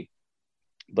opportunity,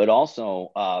 but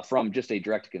also from just a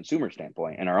direct to consumer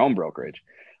standpoint and our own brokerage.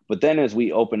 But then as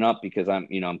we open up, because I'm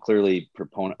clearly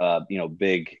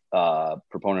big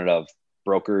proponent of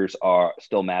brokers are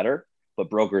still matter, but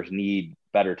brokers need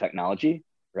better technology,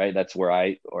 right? That's where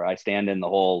I stand in the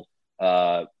whole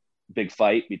big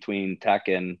fight between tech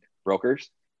and brokers,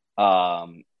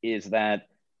 is that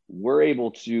we're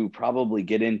able to probably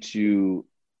get into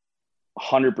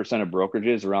 100% of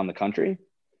brokerages around the country,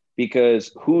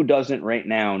 because who doesn't right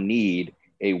now need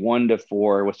a 1 to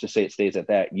 4, let's just say it stays at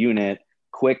that unit,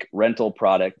 quick rental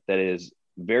product that is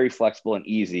very flexible and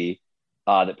easy,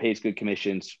 that pays good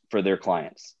commissions for their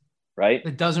clients, right?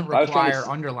 It doesn't require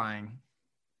underlying.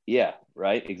 Yeah,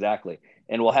 right. Exactly.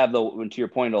 And we'll have to your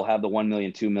point, it'll have the 1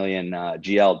 million, 2 million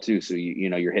GL too. So,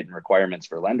 you're hitting requirements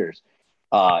for lenders.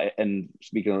 And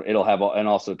speaking of, it'll have, and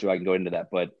also too, I can go into that,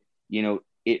 but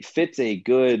it fits a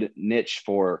good niche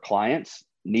for clients,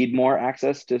 need more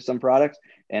access to some products,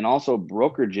 and also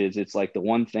brokerages. It's like the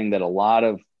one thing that a lot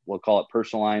of, we'll call it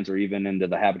personal lines or even into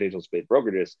the habitational space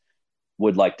brokerages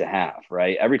would like to have,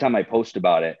 right? Every time I post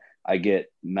about it, I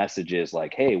get messages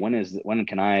like, hey, when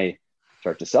can I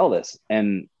start to sell this?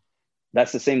 And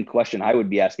that's the same question I would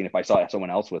be asking if I saw someone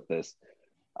else with this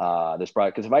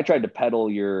product. Because if I tried to peddle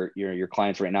your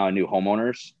clients right now a new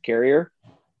homeowners carrier,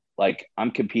 like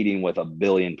I'm competing with a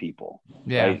billion people,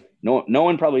 right? No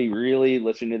one probably really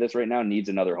listening to this right now needs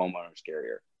another homeowners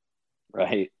carrier,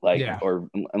 right? Like, or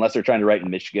unless they're trying to write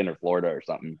in Michigan or Florida or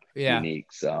something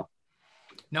unique. So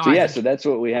so that's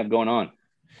what we have going on.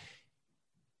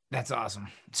 That's awesome.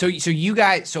 So you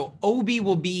guys, so OB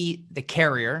will be the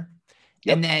carrier,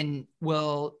 and then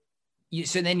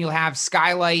then you'll have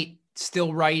Skylight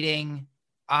still writing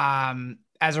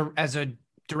as a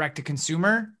direct to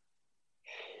consumer.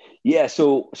 Yeah.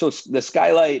 So the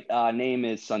Skylight name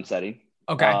is sunsetting.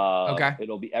 Okay.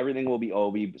 Everything will be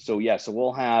OB. So so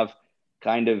we'll have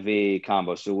kind of a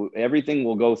combo. So everything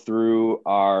will go through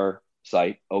our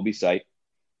site, OB site,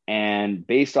 and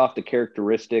based off the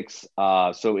characteristics.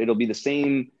 So it'll be the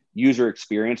same user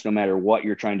experience no matter what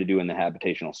you're trying to do in the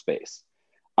habitational space.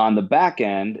 On the back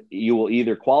end, you will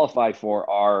either qualify for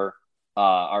our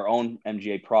own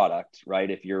MGA product, right?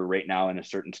 If you're right now in a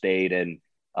certain state and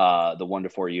the 1 to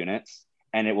 4 units,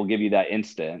 and it will give you that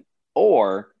instant,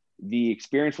 or the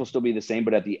experience will still be the same,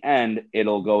 but at the end,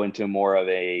 it'll go into more of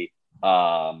a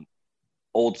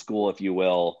old school, if you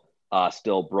will,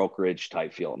 still brokerage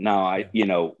type feel. Now,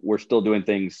 we're still doing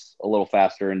things a little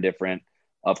faster and different,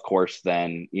 of course,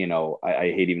 than,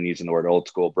 I hate even using the word old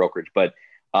school brokerage, but,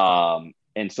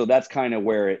 and so that's kind of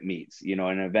where it meets,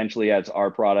 and eventually as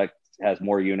our product has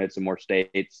more units and more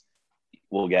states,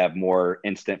 we'll have more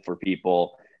instant for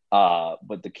people.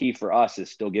 But the key for us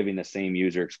is still giving the same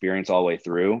user experience all the way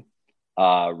through,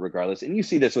 regardless. And you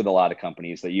see this with a lot of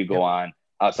companies that you go on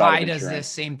outside of insurance. Does this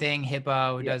same thing.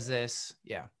 Hippo does this.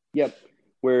 Yeah. Yep.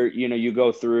 Where, you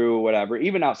go through whatever,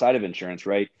 even outside of insurance,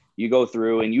 right? You go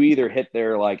through and you either hit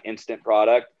their like instant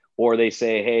product, or they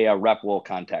say, hey, a rep will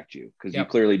contact you because you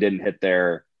clearly didn't hit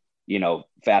their,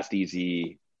 fast,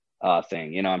 easy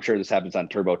thing. I'm sure this happens on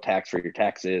TurboTax for your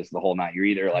taxes, the whole night. You're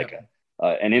either like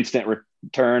an instant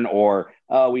return, or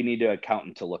we need an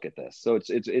accountant to look at this. So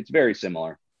it's very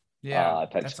similar.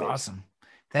 That's space. Awesome.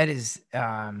 That is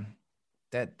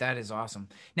that is awesome.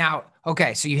 Now,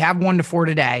 okay, so you have 1 to 4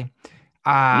 today.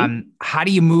 How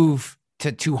do you move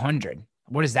to 200?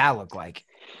 What does that look like?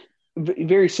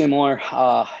 Very similar.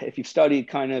 If you've studied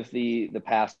kind of the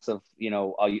past of,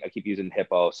 I keep using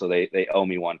Hippo, so they owe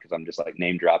me one because I'm just like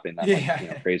name dropping them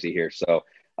like, crazy here. So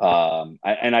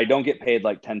I don't get paid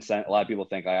like 10 cents. A lot of people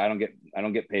think I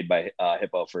don't get paid by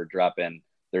Hippo for dropping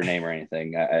their name or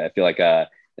anything. I feel like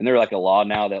and they're like a law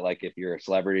now that like if you're a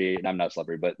celebrity, and I'm not a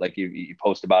celebrity, but like you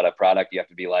post about a product, you have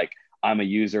to be like, I'm a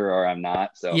user or I'm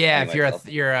not. So if you're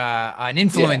an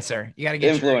influencer, you got to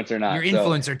get your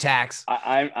influencer tax.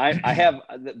 I have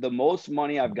the most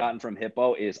money I've gotten from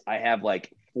Hippo is I have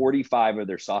like 45 of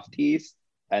their soft teas,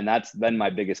 and that's been my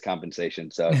biggest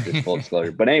compensation. So just full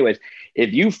disclosure. But anyways,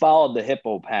 if you followed the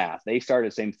Hippo path, they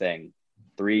started the same thing,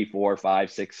 3, 4,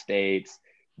 5, 6 states.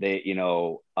 They,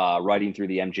 writing through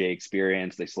the MGA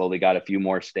experience, they slowly got a few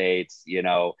more states,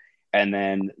 and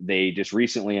then they just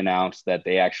recently announced that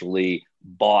they actually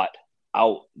bought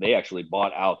out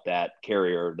that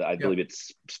carrier. I believe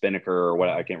it's Spinnaker or what,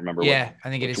 I can't remember. I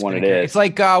think it is Spinnaker. It's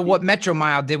like what Metro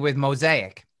Mile did with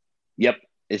Mosaic. Yep.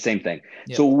 It's the same thing.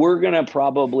 Yep. So we're going to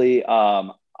probably,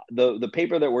 the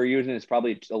paper that we're using is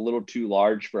probably a little too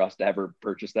large for us to ever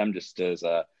purchase them, just as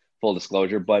a full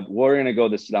disclosure, but we're going to go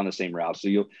down the same route.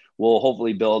 So we'll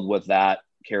hopefully build with that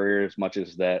carrier as much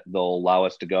as that they'll allow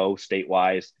us to go state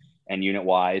wise and unit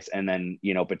wise. And then,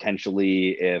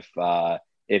 potentially if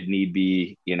need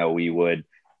be, we would,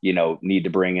 need to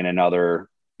bring in another,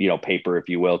 paper, if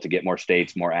you will, to get more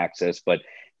states, more access. But,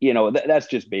 that's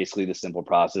just basically the simple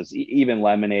process. Even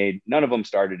Lemonade, none of them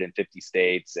started in 50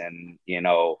 states and,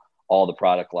 all the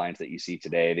product lines that you see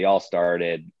today, they all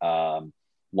started,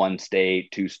 1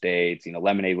 state, 2 states.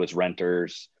 Lemonade was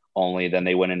renters only, then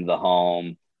they went into the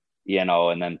home,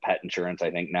 and then pet insurance,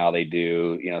 I think now they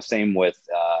do, same with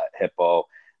Hippo.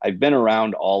 I've been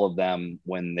around all of them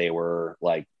when they were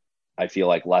like, I feel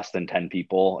like less than 10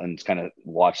 people, and kind of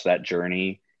watched that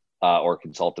journey, or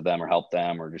consulted them or helped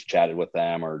them or just chatted with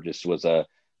them or just was a,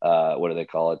 what do they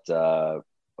call it? A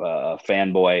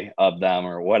fanboy of them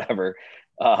or whatever.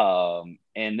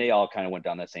 And they all kind of went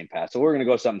down that same path. So we're going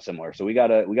to go something similar. So we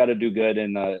gotta do good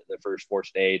in the first 4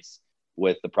 states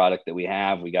with the product that we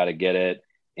have. We got to get it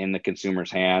in the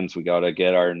consumer's hands. We got to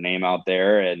get our name out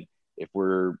there. And if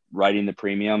we're writing the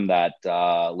premium that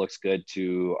looks good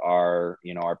to our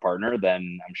partner,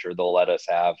 then I'm sure they'll let us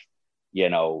have,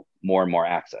 more and more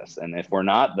access. And if we're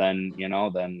not, then,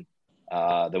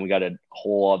 then we got a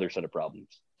whole other set of problems.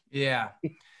 Yeah.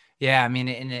 Yeah. I mean,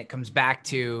 and it comes back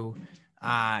to,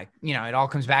 it all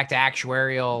comes back to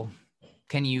actuarial.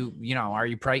 Can you, are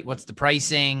you what's the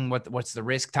pricing? What's the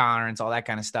risk tolerance? All that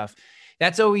kind of stuff.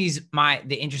 That's always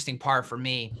the interesting part for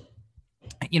me,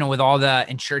 with all the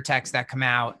insurtechs that come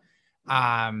out,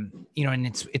 and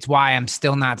it's why I'm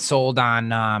still not sold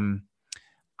on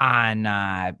like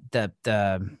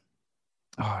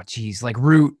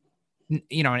Root,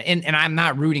 and I'm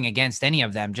not rooting against any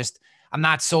of them. Just, I'm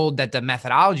not sold that the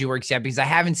methodology works yet, because I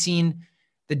haven't seen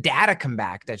the data come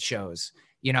back that shows,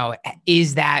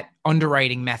 is that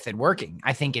underwriting method working?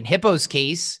 I think in Hippo's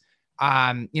case,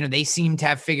 they seem to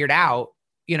have figured out,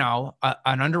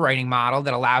 an underwriting model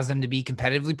that allows them to be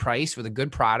competitively priced with a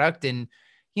good product. And,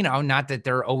 not that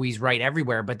they're always right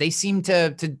everywhere, but they seem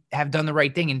to have done the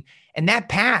right thing. And that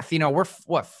path, we're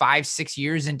 5-6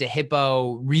 years into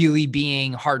Hippo really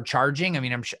being hard charging. I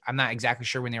mean, I'm not exactly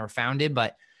sure when they were founded,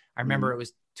 but I remember it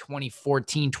was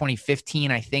 2014,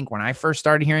 2015, I think, when I first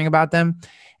started hearing about them.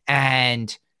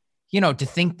 And, to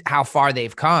think how far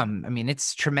they've come, I mean,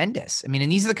 it's tremendous. I mean,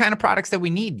 and these are the kind of products that we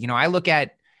need. I look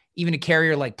at even a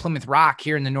carrier like Plymouth Rock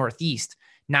here in the Northeast,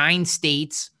 9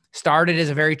 states, started as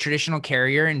a very traditional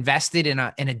carrier, invested in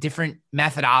a different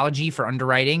methodology for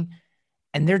underwriting,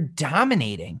 and they're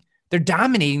dominating. They're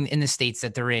dominating in the states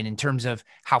that they're in terms of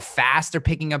how fast they're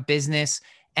picking up business.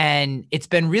 And it's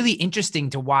been really interesting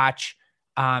to watch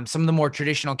some of the more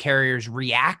traditional carriers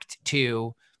react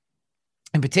to,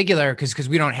 in particular, because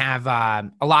we don't have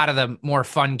a lot of the more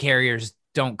fun carriers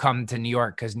don't come to New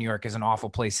York, because New York is an awful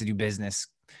place to do business.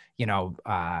 We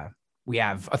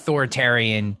have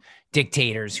authoritarian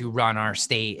dictators who run our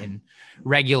state and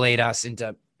regulate us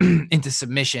into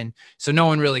submission. So no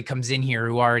one really comes in here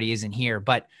who already isn't here.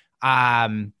 But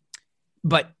having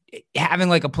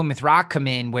like a Plymouth Rock come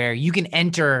in where you can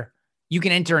enter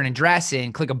an address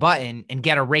and click a button and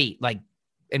get a rate,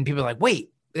 and people are like,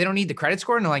 wait, they don't need the credit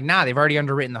score? And they're like, nah, they've already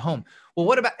underwritten the home. Well,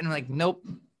 what about, and I'm like, nope.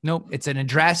 It's an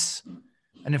address,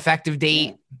 an effective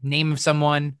date, name of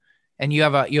someone, and you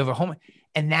have a home.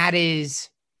 And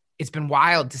it's been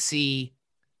wild to see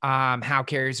how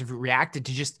carriers have reacted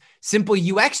to just simple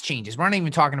UX changes. We're not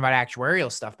even talking about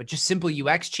actuarial stuff, but just simple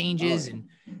UX changes and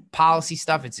policy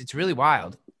stuff. It's really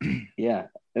wild. Yeah.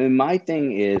 And my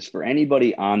thing is, for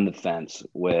anybody on the fence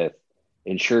with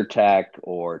insurtech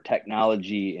or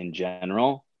technology in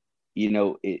general,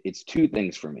 it's 2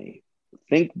 things for me.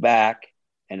 Think back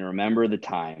and remember the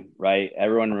time, right?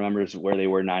 Everyone remembers where they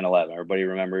were 9/11. Everybody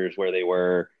remembers where they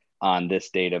were on this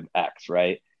date of X,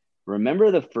 right? Remember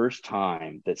the first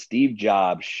time that Steve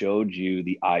Jobs showed you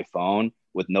the iPhone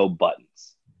with no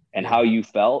buttons, and how you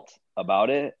felt about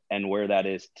it and where that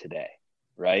is today,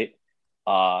 right?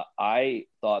 I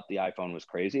thought the iPhone was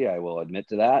crazy. I will admit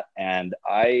to that. And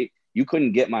you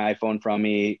couldn't get my iPhone from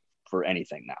me for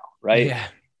anything now, right? Yeah.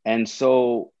 And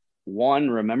so, one,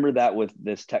 remember that with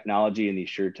this technology and these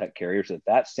SureTech carriers,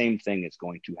 that same thing is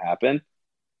going to happen.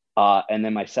 And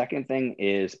then my second thing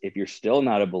is, if you're still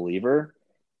not a believer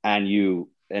and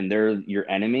they're your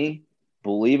enemy,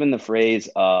 believe in the phrase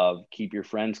of keep your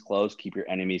friends close, keep your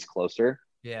enemies closer.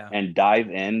 Yeah. And dive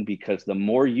in, because the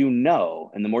more you know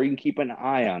and the more you can keep an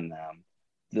eye on them,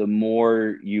 the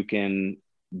more you can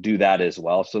do that as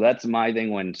well. So that's my thing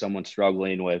when someone's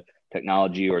struggling with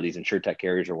technology or these insurtech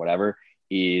carriers or whatever,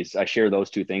 is I share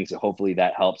those 2 things. So hopefully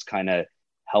that helps kind of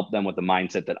help them with the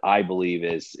mindset that I believe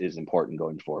is important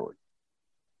going forward.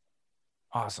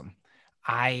 Awesome.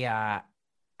 I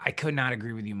could not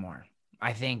agree with you more.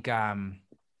 I think,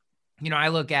 I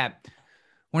look at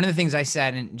one of the things I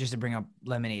said, and just to bring up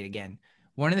Lemonade again,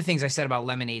 one of the things I said about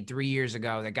Lemonade 3 years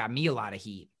ago that got me a lot of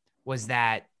heat was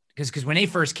that because when they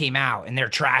first came out and they're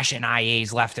trashing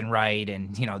IAs left and right,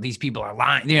 and, these people are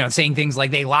lying, saying things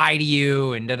like they lie to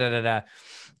you and there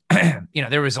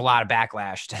was a lot of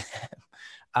backlash to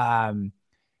them.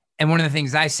 And one of the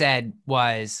things I said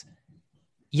was,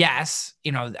 yes,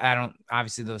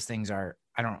 obviously those things I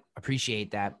don't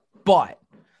appreciate that, but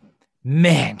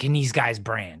man, can these guys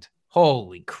brand?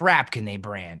 Holy crap, can they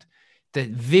brand? The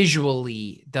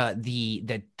visually,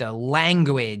 the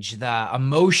language, the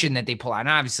emotion that they pull out. And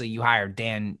obviously you hired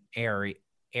Dan I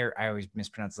always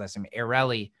mispronounce the last name,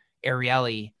 Ariely.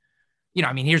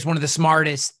 Here's one of the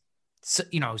smartest,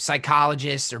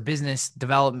 psychologists or business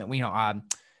development,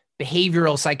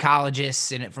 behavioral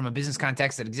psychologists in it from a business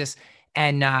context that exists.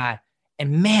 And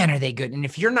man, are they good. And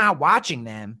if you're not watching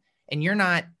them and you're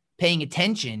not paying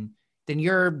attention, then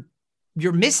you're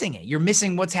missing it. You're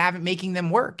missing what's making them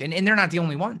work. And they're not the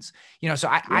only ones, so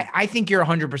I think you're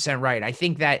 100% right. I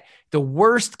think that the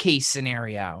worst case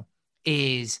scenario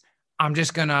is I'm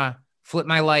just going to flip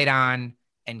my light on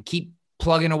and keep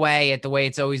plugging away at the way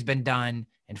it's always been done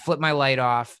and flip my light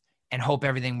off and hope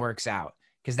everything works out,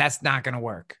 because that's not going to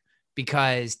work.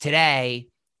 Because today,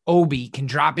 Obi can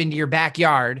drop into your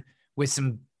backyard with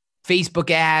some Facebook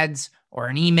ads or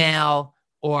an email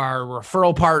or a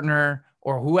referral partner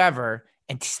or whoever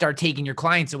and start taking your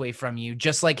clients away from you,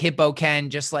 just like Hippo can,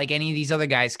 just like any of these other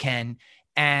guys can.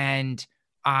 And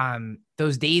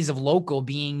those days of local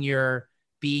being your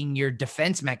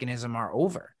defense mechanism are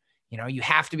over. You know, you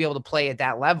have to be able to play at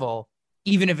that level,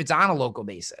 even if it's on a local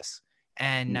basis.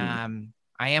 And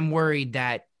I am worried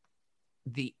that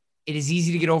it is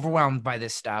easy to get overwhelmed by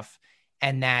this stuff,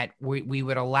 and that we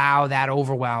would allow that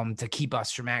overwhelm to keep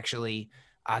us from actually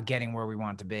getting where we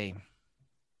want to be.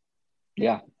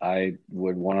 Yeah, I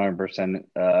would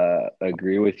 100%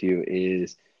 agree with you.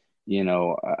 Is, you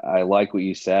know, I like what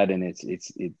you said, and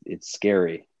it's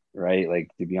scary, right? Like,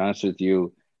 to be honest with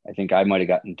you, I think I might have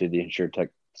gotten into the insurtech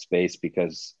space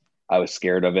because I was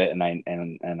scared of it, and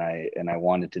I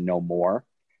wanted to know more,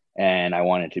 and I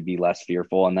wanted to be less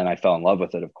fearful, and then I fell in love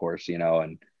with it, of course, you know,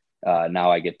 and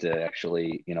now I get to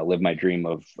actually, you know, live my dream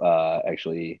of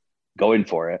actually going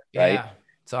for it, right? Yeah,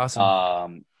 it's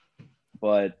awesome.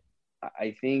 But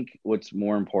I think what's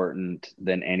more important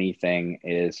than anything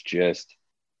is just,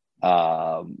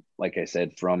 like I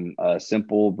said, from a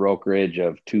simple brokerage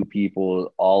of 2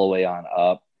 people all the way on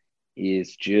up,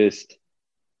 is just,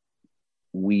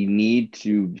 we need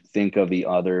to think of the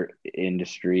other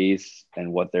industries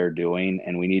and what they're doing,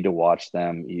 and we need to watch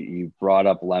them. You brought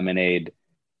up Lemonade.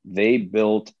 They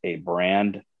built a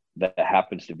brand that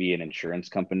happens to be an insurance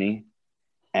company.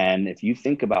 And if you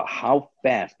think about how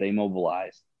fast they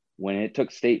mobilized, when it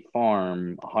took State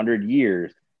Farm 100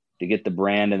 years to get the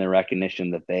brand and the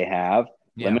recognition that they have,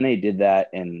 Lemonade did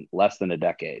that in less than a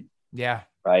decade. Yeah.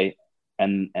 Right.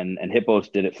 And Hippos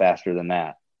did it faster than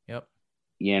that. Yep.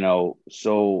 You know,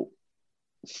 so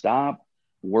stop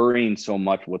worrying so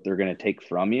much what they're going to take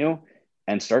from you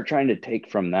and start trying to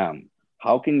take from them.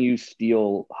 How can you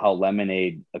steal how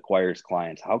Lemonade acquires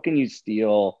clients? How can you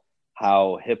steal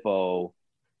how Hippo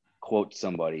quotes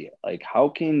somebody? Like, how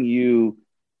can you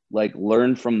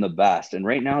learn from the best? And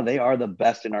right now they are the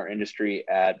best in our industry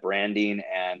at branding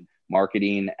and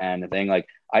marketing and the thing. Like,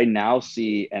 I now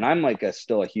see, and I'm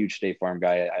still a huge State Farm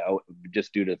guy,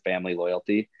 just due to family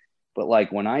loyalty. But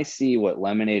like, when I see what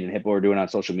Lemonade and Hippo are doing on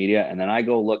social media, and then I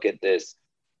go look at this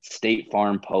State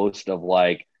Farm post of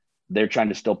they're trying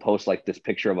to still post this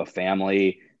picture of a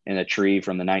family in a tree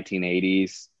from the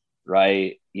 1980s,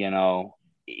 right? You know,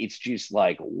 it's just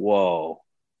whoa.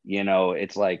 You know,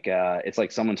 it's like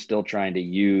someone's still trying to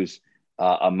use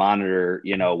a monitor,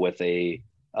 you know, with a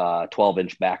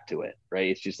 12-inch back to it, right?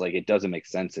 It's just it doesn't make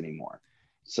sense anymore.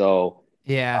 So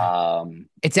yeah,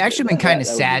 it's actually been kind of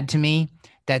sad to me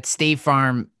that State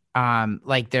Farm,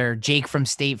 their Jake from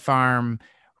State Farm,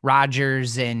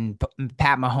 Rogers and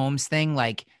Pat Mahomes thing,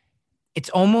 it's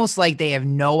almost like they have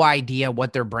no idea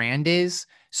what their brand is,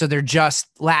 so they're just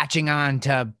latching on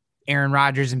to Aaron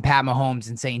Rodgers and Pat Mahomes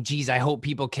and saying, geez, I hope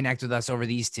people connect with us over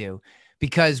these two.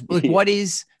 Because what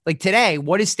is today,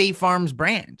 what is State Farm's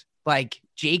brand?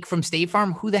 Jake from State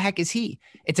Farm, who the heck is he?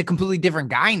 It's a completely different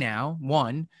guy now,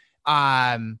 one.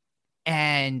 And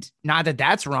not that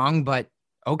that's wrong, but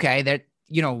okay, that,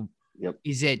 you know, yep.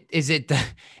 Is it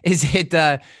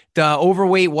the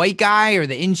overweight white guy or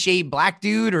the in shape black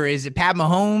dude, or is it Pat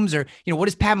Mahomes? Or, you know, what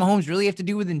does Pat Mahomes really have to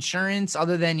do with insurance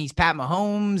other than he's Pat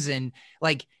Mahomes? And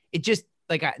it just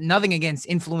nothing against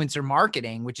influencer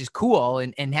marketing, which is cool,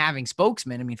 and having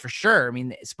spokesmen. I mean, for sure. I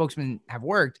mean, spokesmen have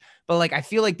worked, but I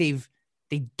feel like they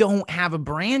don't have a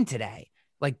brand today.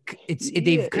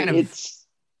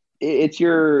 It's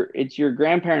your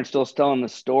grandparents still telling the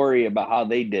story about how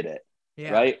they did it.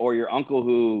 Yeah. Right. Or your uncle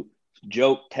who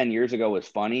joked 10 years ago was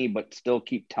funny, but still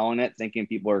keep telling it, thinking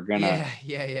people are going to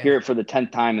hear it for the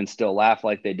 10th time and still laugh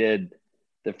like they did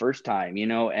the first time, you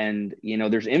know. And, you know,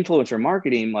 there's influencer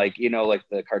marketing, you know,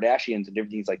 the Kardashians and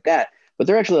different things like that, but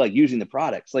they're actually using the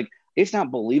products. It's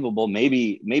not believable.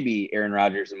 Maybe Aaron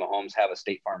Rodgers and Mahomes have a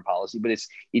State Farm policy, but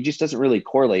it just doesn't really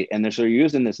correlate. And they're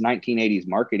using this 1980s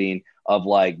marketing of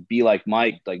be like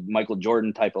Mike, like Michael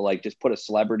Jordan type of just put a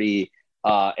celebrity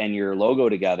and your logo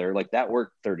together. That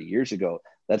worked 30 years ago.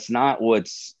 That's not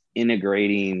what's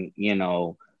integrating, you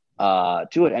know,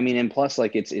 to it. I mean, and plus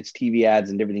it's TV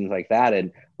ads and different things like that.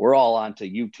 And we're all onto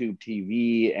YouTube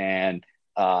TV and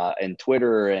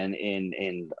Twitter and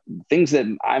things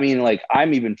that, I mean,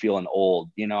 I'm even feeling old,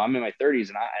 you know. I'm in my 30s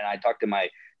and I talk to my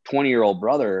 20-year-old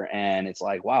brother, and it's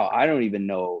wow, I don't even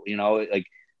know, you know,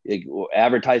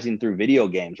 advertising through video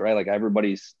games, right?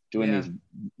 Everybody's doing these,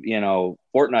 you know,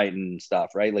 Fortnite and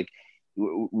stuff, right?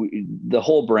 the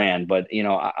whole brand, but you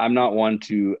know, I'm not one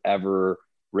to ever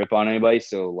rip on anybody.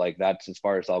 So like, that's as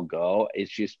far as I'll go.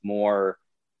 It's just more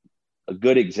a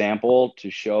good example to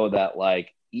show that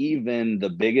like, even the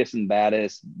biggest and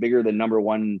baddest, bigger than number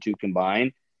 1 and 2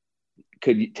 combined,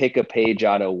 could take a page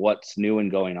out of what's new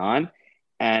and going on.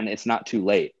 And it's not too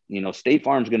late. You know, State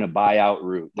Farm's going to buy out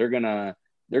Root. They're going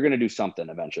to do something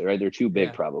eventually, right? They're too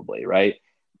big, probably, right?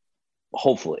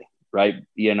 Hopefully, right?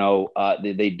 You know,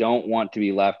 they don't want to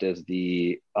be left as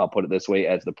I'll put it this way,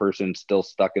 as the person still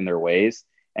stuck in their ways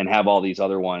and have all these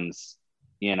other ones,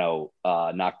 you know,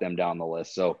 knock them down the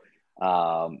list. So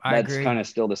that's kind of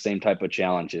still the same type of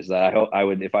challenges that I hope I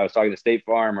would, if I was talking to State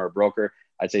Farm or a broker,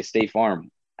 I'd say State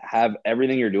Farm, have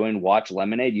everything you're doing, watch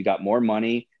Lemonade. You got more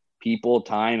money, people,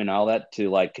 time, and all that to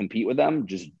like compete with them.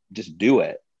 Just do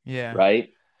it. Yeah. Right.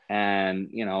 And,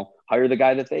 you know, hire the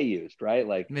guy that they used, right?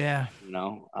 Like, yeah, you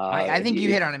know, I think you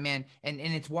hit on it, man. And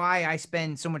it's why I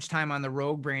spend so much time on the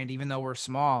Rogue brand, even though we're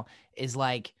small, is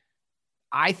like,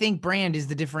 I think brand is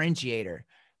the differentiator,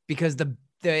 because the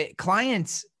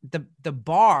clients,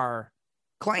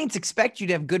 clients expect you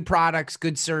to have good products,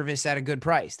 good service at a good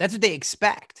price. That's what they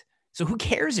expect. So who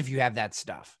cares if you have that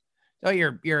stuff? Oh,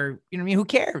 you know what I mean? Who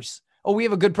cares? Oh, we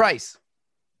have a good price.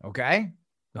 Okay.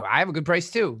 I have a good price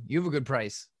too. You have a good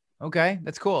price. Okay.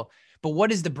 That's cool. But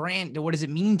what is the brand? What does it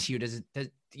mean to you? Does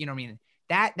you know what I mean?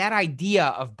 That idea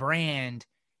of brand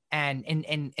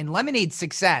and Lemonade's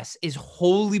success is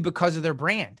wholly because of their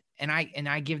brand. And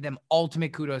I give them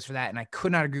ultimate kudos for that. And I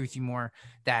could not agree with you more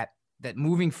that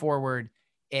moving forward,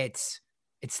 I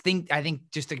think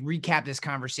just to recap this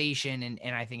conversation,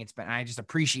 and I think I just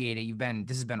appreciate it.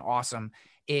 This has been awesome,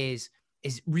 is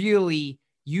really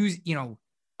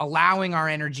allowing our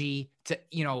energy to,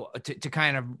 to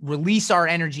kind of release our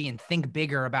energy and think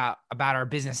bigger about our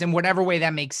business in whatever way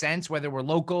that makes sense, whether we're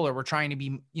local or we're trying to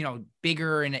be,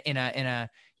 bigger in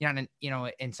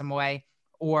some way,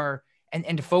 or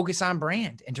and to focus on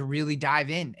brand and to really dive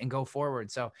in and go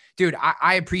forward. So dude,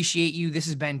 I appreciate you. This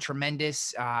has been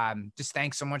tremendous. Just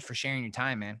thanks so much for sharing your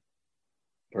time, man.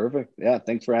 Perfect. Yeah.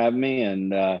 Thanks for having me,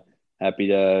 and happy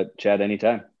to chat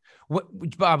anytime.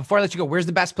 Before I let you go, where's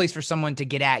the best place for someone to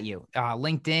get at you?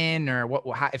 LinkedIn,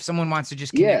 or if someone wants to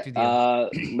just connect with you?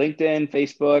 LinkedIn,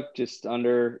 Facebook, just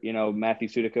under, Matthew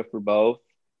Sutika for both.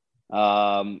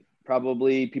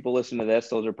 Probably people listen to this.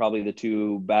 Those are probably the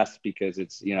two best, because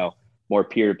it's, more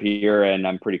peer-to-peer, and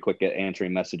I'm pretty quick at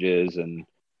answering messages and,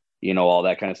 all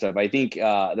that kind of stuff. I think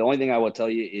the only thing I will tell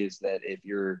you is that if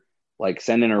you're like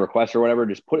sending a request or whatever,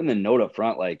 just put in the note up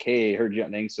front, like, hey, I heard you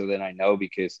on things, so then I know,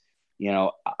 because,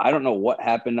 I don't know what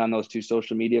happened on those two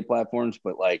social media platforms,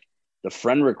 but like the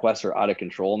friend requests are out of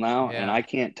control now. Yeah. And I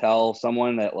can't tell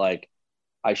someone that like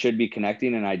I should be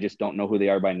connecting and I just don't know who they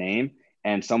are by name.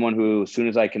 And someone who, as soon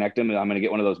as I connect them, I'm going to get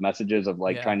one of those messages of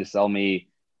like trying to sell me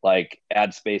like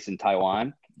ad space in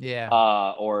Taiwan. Yeah.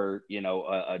 Or,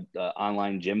 a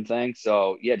online gym thing.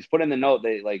 So yeah, just put in the note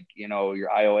that like, your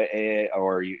IOA,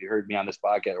 or you heard me on this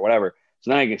podcast or whatever.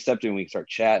 So then I can accept it and we can start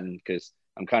chatting, because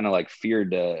I'm kind of like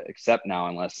feared to accept now,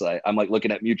 unless I'm like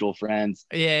looking at mutual friends.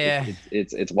 Yeah.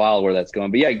 It's wild where that's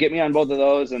going, but yeah, get me on both of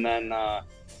those, and then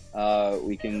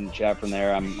we can chat from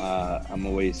there. I'm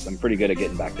pretty good at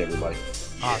getting back to everybody.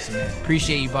 Awesome, man.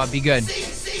 Appreciate you, Bob. Be good.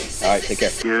 All right. Take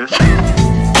care. Yes.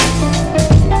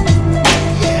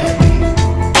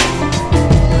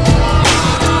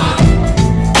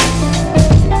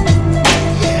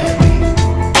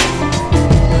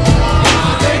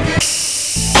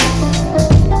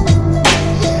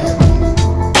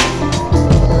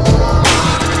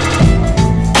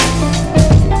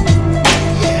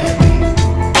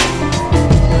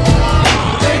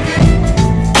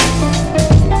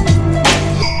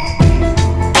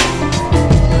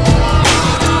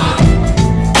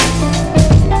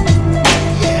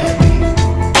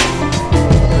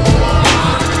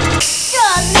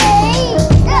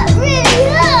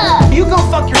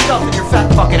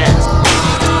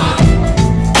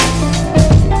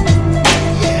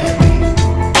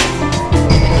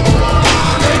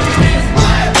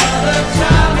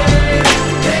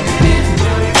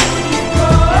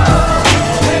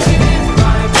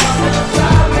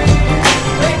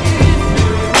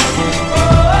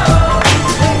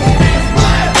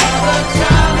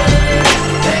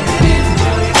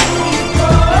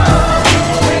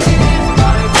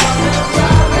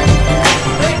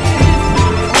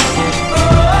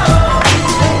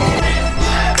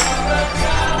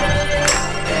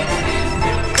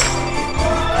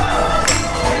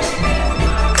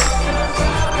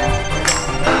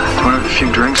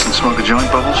 Drinks and smoke a joint,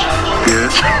 Bubbles?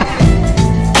 Yes.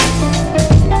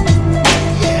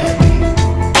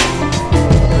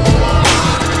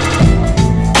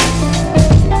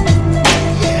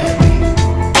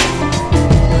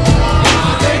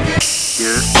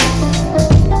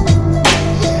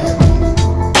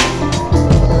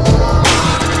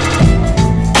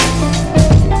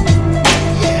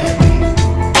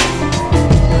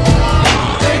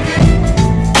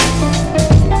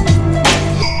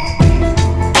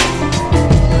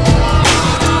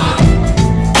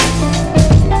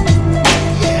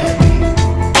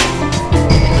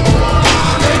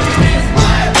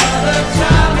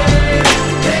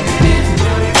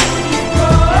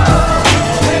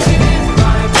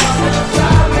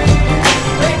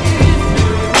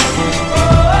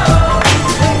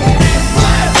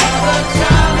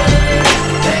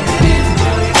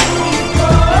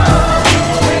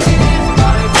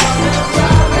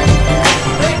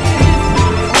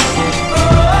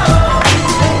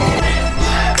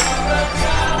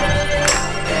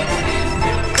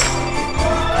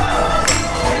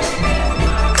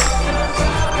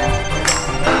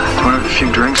 a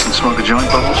few drinks and smoke a joint,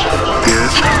 Bubbles?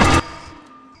 Good.